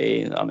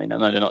 obviously, I mean, I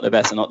know they're not the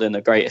best, they're not doing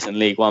the greatest in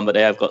League One, but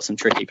they have got some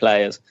tricky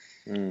players.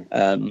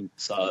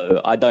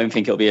 So I don't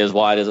think it'll be as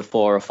wide as a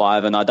 4 or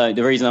 5. And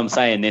the reason I'm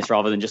saying this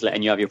rather than just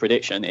letting you have your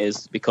prediction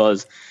is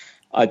because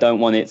I don't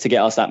want it to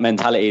get us that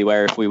mentality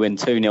where if we win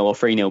 2-0 or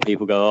 3-0,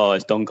 people go, oh,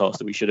 it's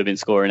Doncaster, we should have been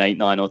scoring 8,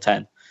 9 or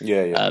 10.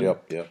 Yeah.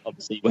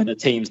 Obviously, when a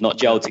team's not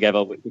gelled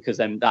together, because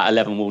then that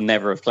 11 will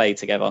never have played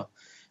together.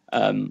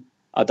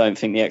 I don't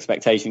think the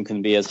expectation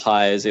can be as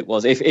high as it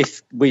was.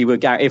 If Wenger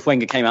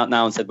came out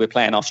now and said we're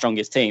playing our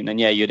strongest team, then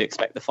you'd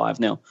expect the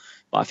 5-0.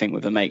 But I think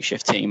with a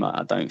makeshift team,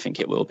 I don't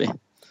think it will be.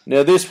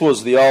 Now, this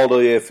was the old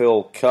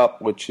EFL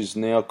Cup, which is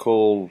now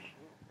called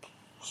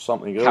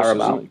something else,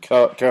 Carabao.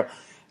 Isn't it?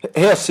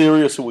 How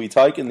serious are we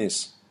taking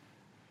this?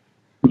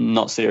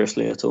 Not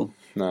seriously at all.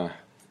 No,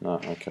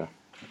 okay.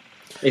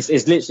 It's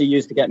literally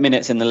used to get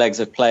minutes in the legs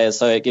of players,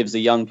 so it gives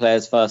the young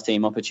players first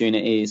team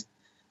opportunities,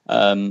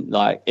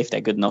 like if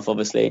they're good enough,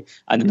 obviously,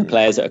 and then the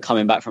players that are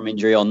coming back from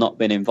injury or not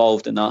been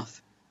involved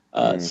enough.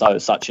 So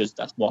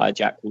that's why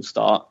Jack will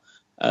start.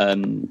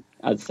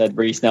 As I said,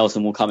 Reece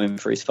Nelson will come in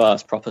for his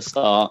first proper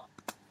start.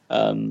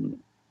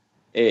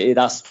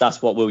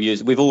 That's what we'll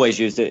use. We've always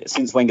used it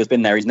since Wenger's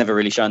been there. He's never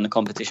really shown the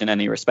competition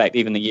any respect.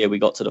 Even the year we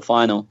got to the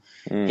final,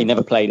 he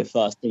never played a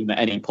first team at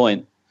any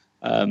point.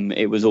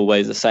 It was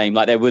always the same.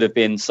 Like there would have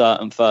been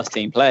certain first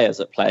team players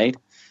that played,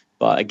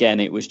 but again,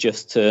 it was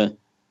just to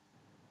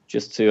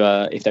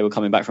if they were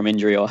coming back from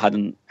injury or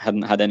hadn't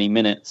had any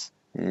minutes.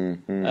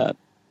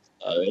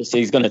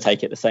 He's going to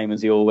take it the same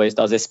as he always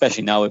does,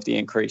 especially now with the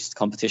increased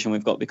competition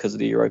we've got because of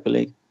the Europa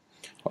League.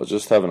 I was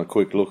just having a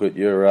quick look at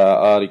your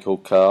article,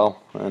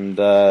 Carl, and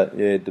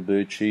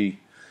Debuchy,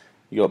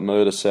 you got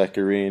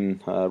Murdersacker in,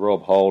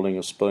 Rob Holding,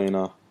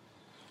 Espina,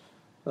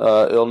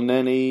 El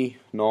Neni,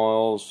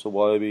 Niles,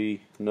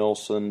 Awobi,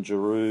 Nelson,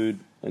 Giroud,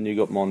 and you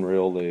got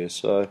Monreal there.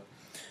 So,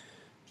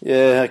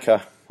 yeah, okay.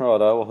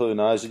 Righto, well, who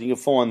knows? You can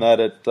find that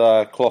at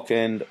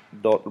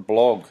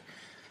clockend.blog.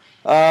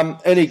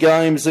 Any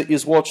games that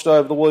you've watched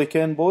over the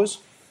weekend, boys?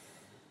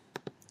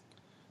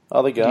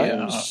 Other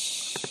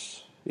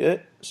games? Yeah,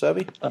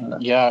 Savvy?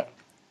 Yeah,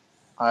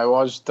 I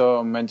watched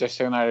the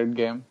Manchester United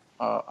game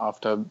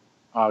after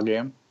our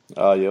game.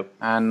 Oh, yep.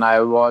 And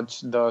I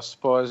watched the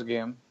Spurs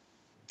game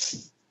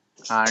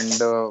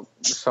and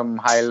some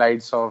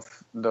highlights of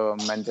the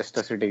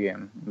Manchester City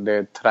game.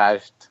 They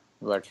thrashed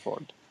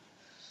Watford.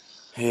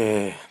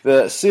 Yeah,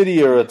 the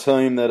City are a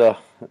team that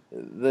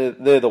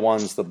they're the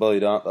ones to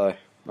beat, aren't they?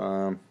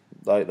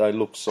 They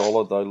look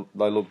solid.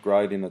 They look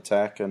great in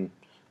attack, and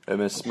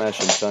they're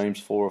smashing teams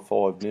 4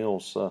 or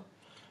 5-0. So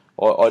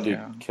I did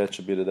catch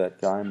a bit of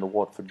that game, the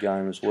Watford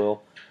game as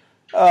well.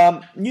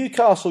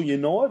 Newcastle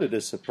United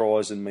is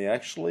surprising me,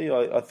 actually.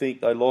 I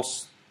think they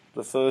lost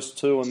the first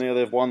 2 and now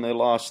they've won their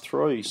last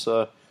 3.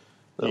 So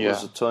that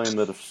was a team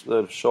that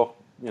have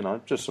shocked,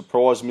 just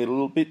surprised me a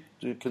little bit,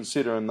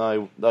 considering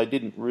they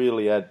didn't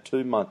really add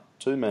too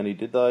many,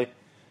 did they?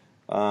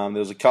 There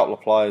was a couple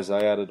of players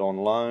they added on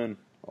loan,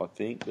 I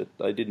think, but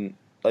they didn't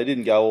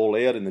go all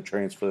out in the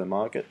transfer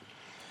market.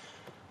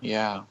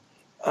 Yeah.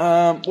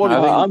 I'm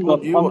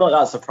not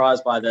that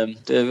surprised by them.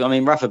 I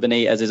mean, Rafa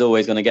Benitez is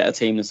always going to get a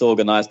team that's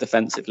organised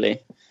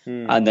defensively,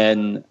 and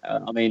then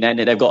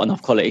they've got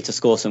enough quality to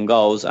score some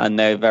goals, and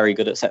they're very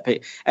good at set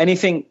piece.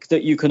 Anything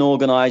that you can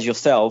organise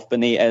yourself,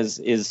 Benitez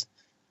is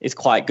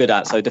quite good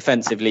at. So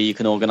defensively, you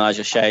can organise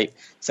your shape.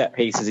 Set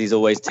pieces, his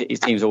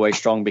team's always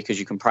strong because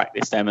you can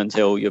practice them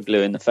until you're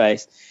blue in the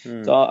face.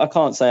 So I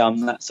can't say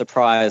I'm that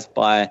surprised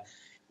by.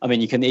 I mean,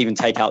 you can even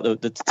take out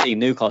the team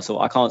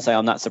Newcastle. I can't say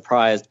I'm that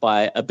surprised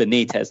by a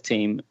Benitez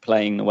team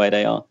playing the way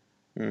they are,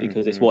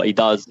 because it's what he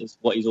does. It's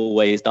what he's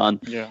always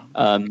done. Yeah.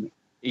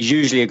 He's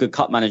usually a good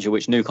cup manager,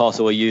 which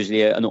Newcastle are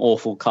usually an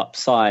awful cup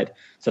side.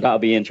 So that'll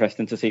be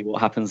interesting to see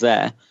what happens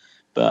there.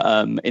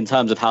 But in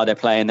terms of how they're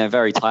playing, they're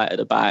very tight at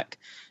the back.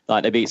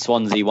 Like, they beat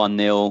Swansea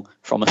 1-0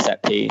 from a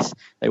set piece.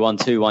 They won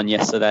 2-1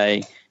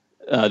 yesterday.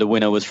 The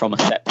winner was from a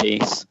set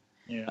piece.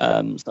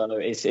 Yeah. So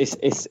it's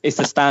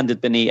the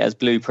standard Benitez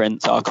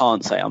blueprint. So I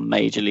can't say I'm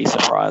majorly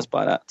surprised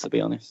by that, to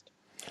be honest.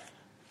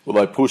 Will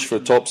they push for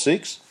a top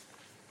 6?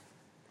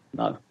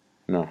 No.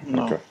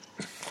 Okay.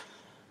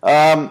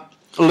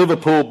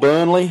 Liverpool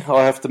Burnley.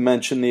 I have to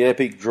mention the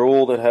epic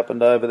draw that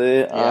happened over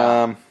there.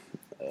 Yeah.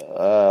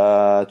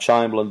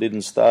 Chamberlain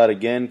didn't start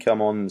again.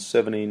 Come on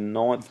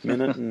 79th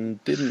minute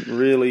and didn't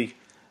really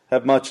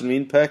have much of an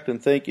impact.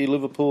 And thank you,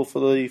 Liverpool, for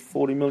the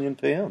 £40 million.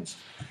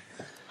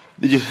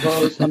 Did you?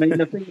 Well, I mean,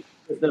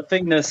 the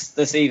thing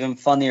that's even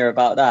funnier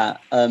about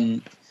that.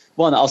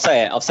 One, I'll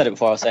say it. I've said it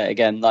before. I'll say it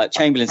again. Like,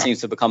 Chamberlain seems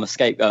to have become a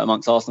scapegoat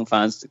amongst Arsenal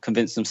fans to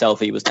convince himself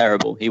he was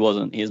terrible. He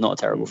wasn't. He is not a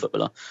terrible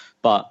footballer.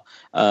 But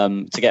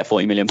to get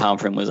 £40 million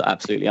for him was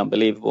absolutely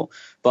unbelievable.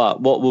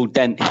 But what will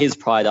dent his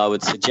pride, I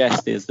would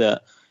suggest, is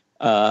that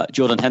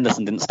Jordan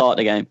Henderson didn't start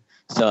the game.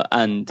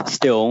 And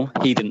still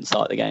he didn't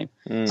start the game.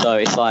 So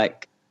it's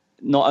like,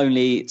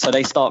 so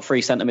they start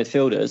 3 centre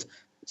midfielders.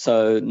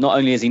 So not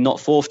only is he not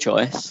 4th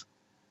choice,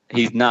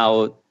 he's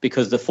now,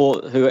 because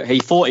who he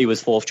thought he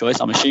was 4th choice,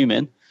 I'm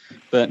assuming,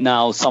 but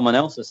now someone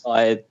else has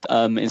started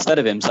instead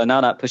of him. So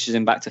now that pushes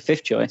him back to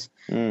 5th choice.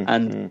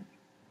 And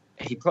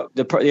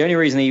the only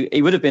reason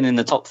he would have been in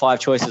the top 5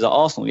 choices at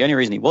Arsenal, the only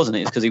reason he wasn't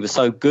is because he was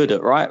so good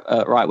at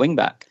right wing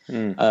back,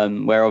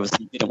 where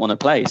obviously he didn't want to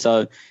play.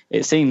 So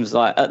it seems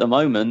like at the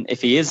moment,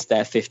 if he is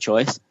their 5th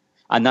choice,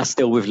 and that's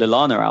still with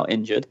Lallana out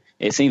injured,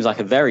 it seems like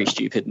a very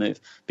stupid move,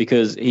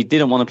 because he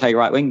didn't want to play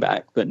right wing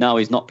back, but now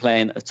he's not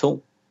playing at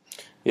all.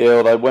 Yeah,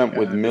 well, they went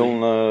with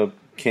Milner,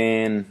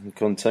 Can,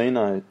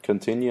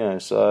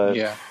 Coutinho. So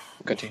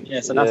Coutinho.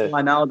 Yeah, so that's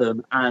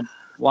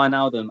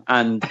Wijnaldum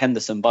and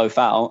Henderson both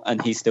out, and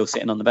he's still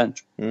sitting on the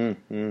bench.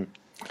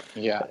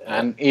 Yeah,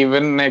 and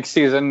even next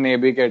season,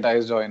 Naby Keita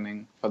is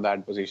joining for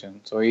that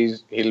position, so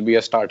he'll be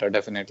a starter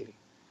definitely.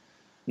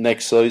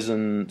 Next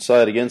season,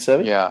 say it again,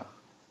 Savvy? Yeah.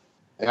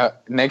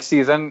 Next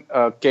season,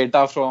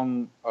 Keita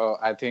from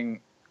I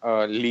think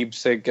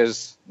Leipzig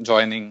is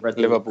joining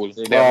Liverpool.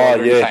 They've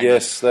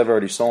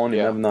already signed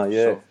him, haven't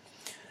they?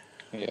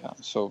 Yeah.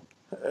 So.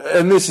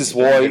 And this is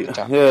why,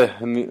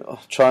 and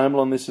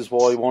Chamberlain, this is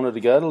why he wanted to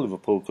go to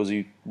Liverpool, because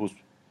he was,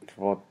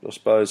 I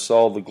suppose,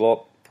 sold the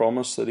Glot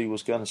promise that he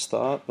was going to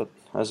start, but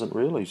hasn't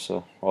really.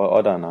 So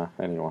I don't know.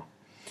 Anyway,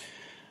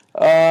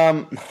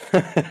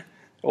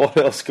 what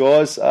else,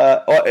 guys?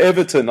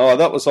 Everton. I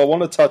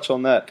want to touch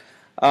on that.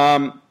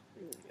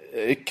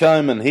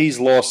 Koeman, he's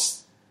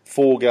lost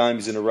 4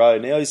 games in a row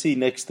now. Is he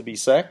next to be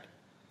sacked?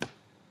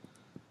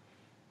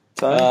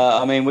 Tony?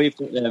 I mean,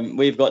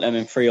 we've got them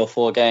in 3 or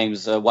 4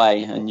 games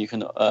away, and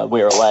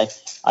we're away,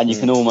 and you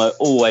can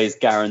always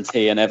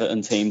guarantee an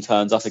Everton team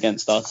turns up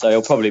against us. So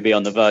he'll probably be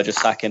on the verge of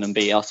sacking and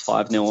beat us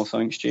 5-0 or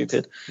something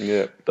stupid.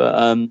 Yeah. But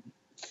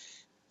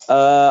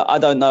I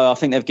don't know. I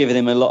think they've given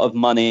him a lot of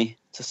money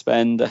to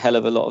spend, a hell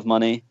of a lot of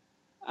money,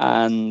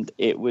 and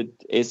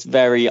it's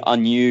very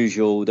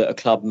unusual that a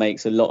club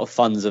makes a lot of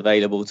funds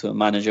available to a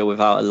manager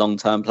without a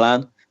long-term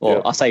plan.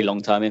 Well, I say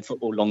long-term. In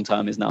football,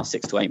 long-term is now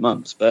 6 to 8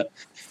 months. But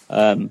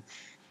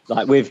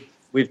like with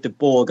De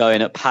Boer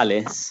going at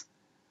Palace,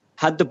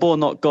 had De Boer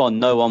not gone,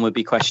 no one would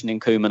be questioning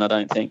Koeman, I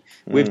don't think.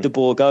 With De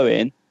Boer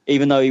going,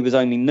 even though he was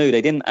only new,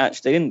 they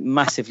didn't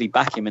massively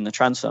back him in the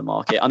transfer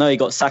market. I know he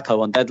got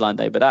Sacco on deadline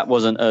day, but that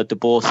wasn't a De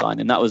Boer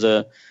signing. That was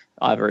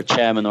either a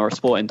chairman or a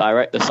sporting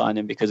director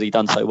signing because he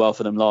done so well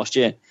for them last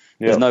year.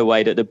 There's no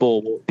way that De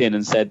Boer walked in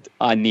and said,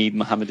 I need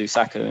Mohamedou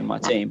Sakho in my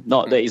team.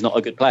 Not that he's not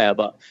a good player,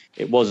 but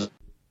it was.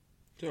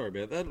 Sorry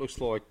about that.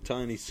 Looks like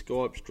Tony's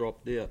Skype's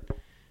dropped out.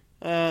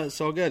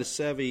 So I'll go to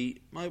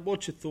Savvy. Mate,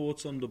 what's your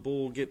thoughts on De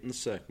Boer getting the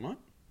sack, mate?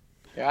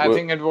 Yeah, I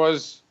think it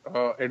was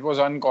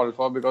uncalled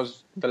for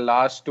because the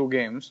last 2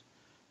 games,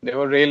 they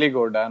were really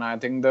good. And I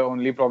think the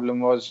only problem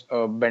was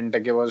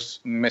Benteke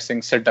was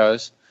missing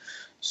sitters.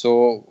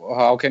 So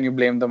how can you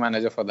blame the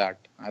manager for that?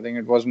 I think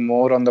it was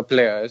more on the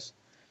players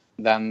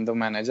than the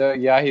manager.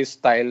 Yeah, his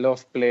style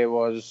of play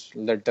was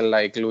little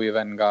like Louis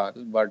van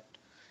Gaal, but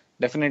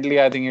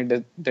definitely I think he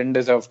didn't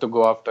deserve to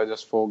go after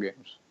just 4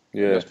 games.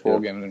 Yeah, just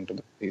 4 games into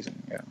the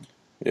season.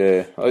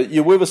 Yeah.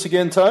 You with us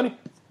again, Tony?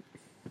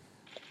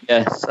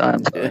 Yes,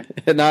 I'm sorry.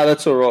 No,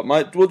 that's all right,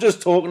 mate. We're just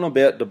talking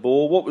about De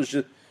Boer. What was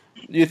your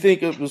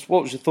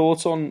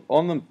thoughts on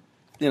them?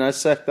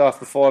 Sacked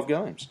after 5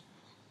 games.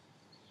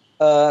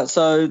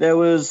 So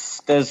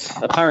there's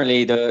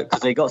apparently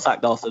because they got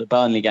sacked after the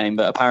Burnley game,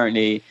 but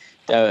apparently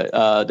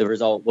the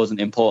result wasn't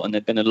important.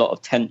 There'd been a lot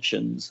of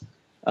tensions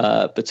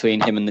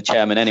between him and the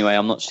chairman. Anyway,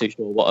 I'm not too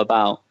sure what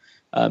about.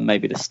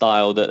 Maybe the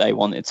style that they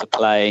wanted to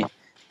play.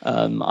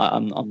 I'm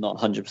not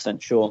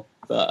 100% sure,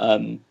 but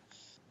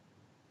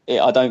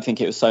I don't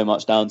think it was so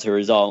much down to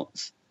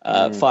results.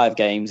 5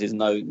 games is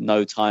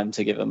no time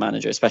to give a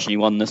manager, especially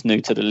one that's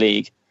new to the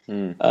league.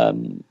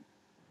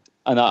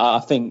 And I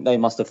think they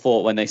must have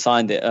thought when they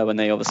signed it, when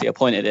they obviously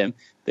appointed him,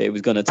 that it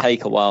was going to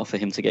take a while for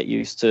him to get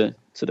used to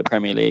the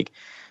Premier League.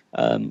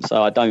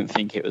 So I don't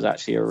think it was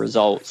actually a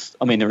results.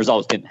 I mean, the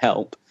results didn't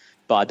help,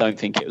 but I don't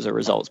think it was a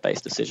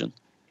results-based decision.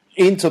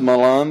 Inter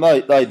Milan,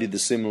 they did the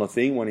similar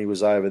thing when he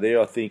was over there.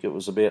 I think it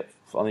was about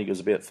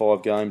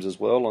 5 games as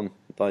well, and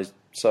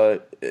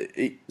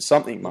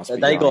something must be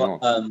going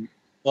on.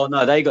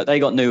 They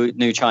got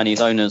new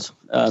Chinese owners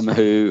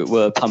who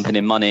were pumping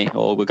in money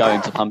or were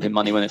going to pump in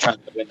money when the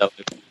transfer window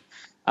opened,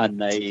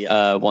 and they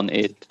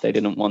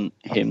didn't want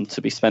him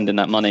to be spending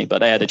that money, but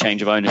they had a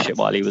change of ownership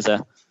while he was there.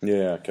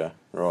 Yeah. Okay.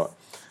 Right.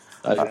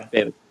 So a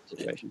bit of a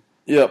situation.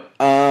 Yep.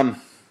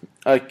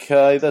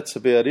 Okay, that's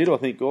about it, I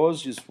think,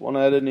 guys. Just want to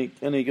add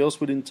anything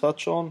else we didn't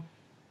touch on?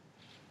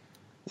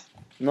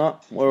 No,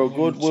 we're all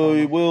good.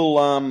 We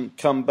will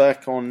come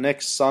back on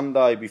next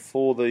Sunday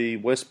before the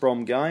West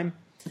Brom game.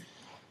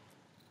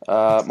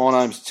 My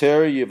name's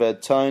Terry. You've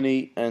had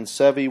Tony and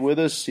Savvy with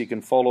us. You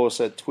can follow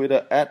us at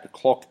Twitter at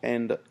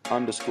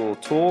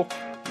 @Clockend_talk.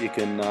 You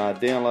can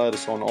download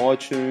us on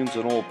iTunes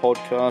and all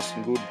podcasts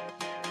and good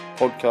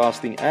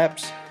podcasting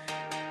apps.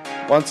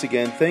 Once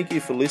again, thank you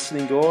for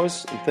listening,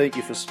 guys, and thank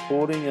you for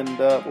supporting, and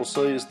we'll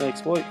see you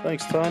next week.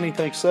 Thanks, Tony.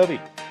 Thanks,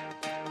 Savvy.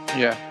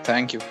 Yeah,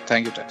 thank you.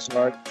 Thank you, Tess.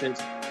 All right, cheers.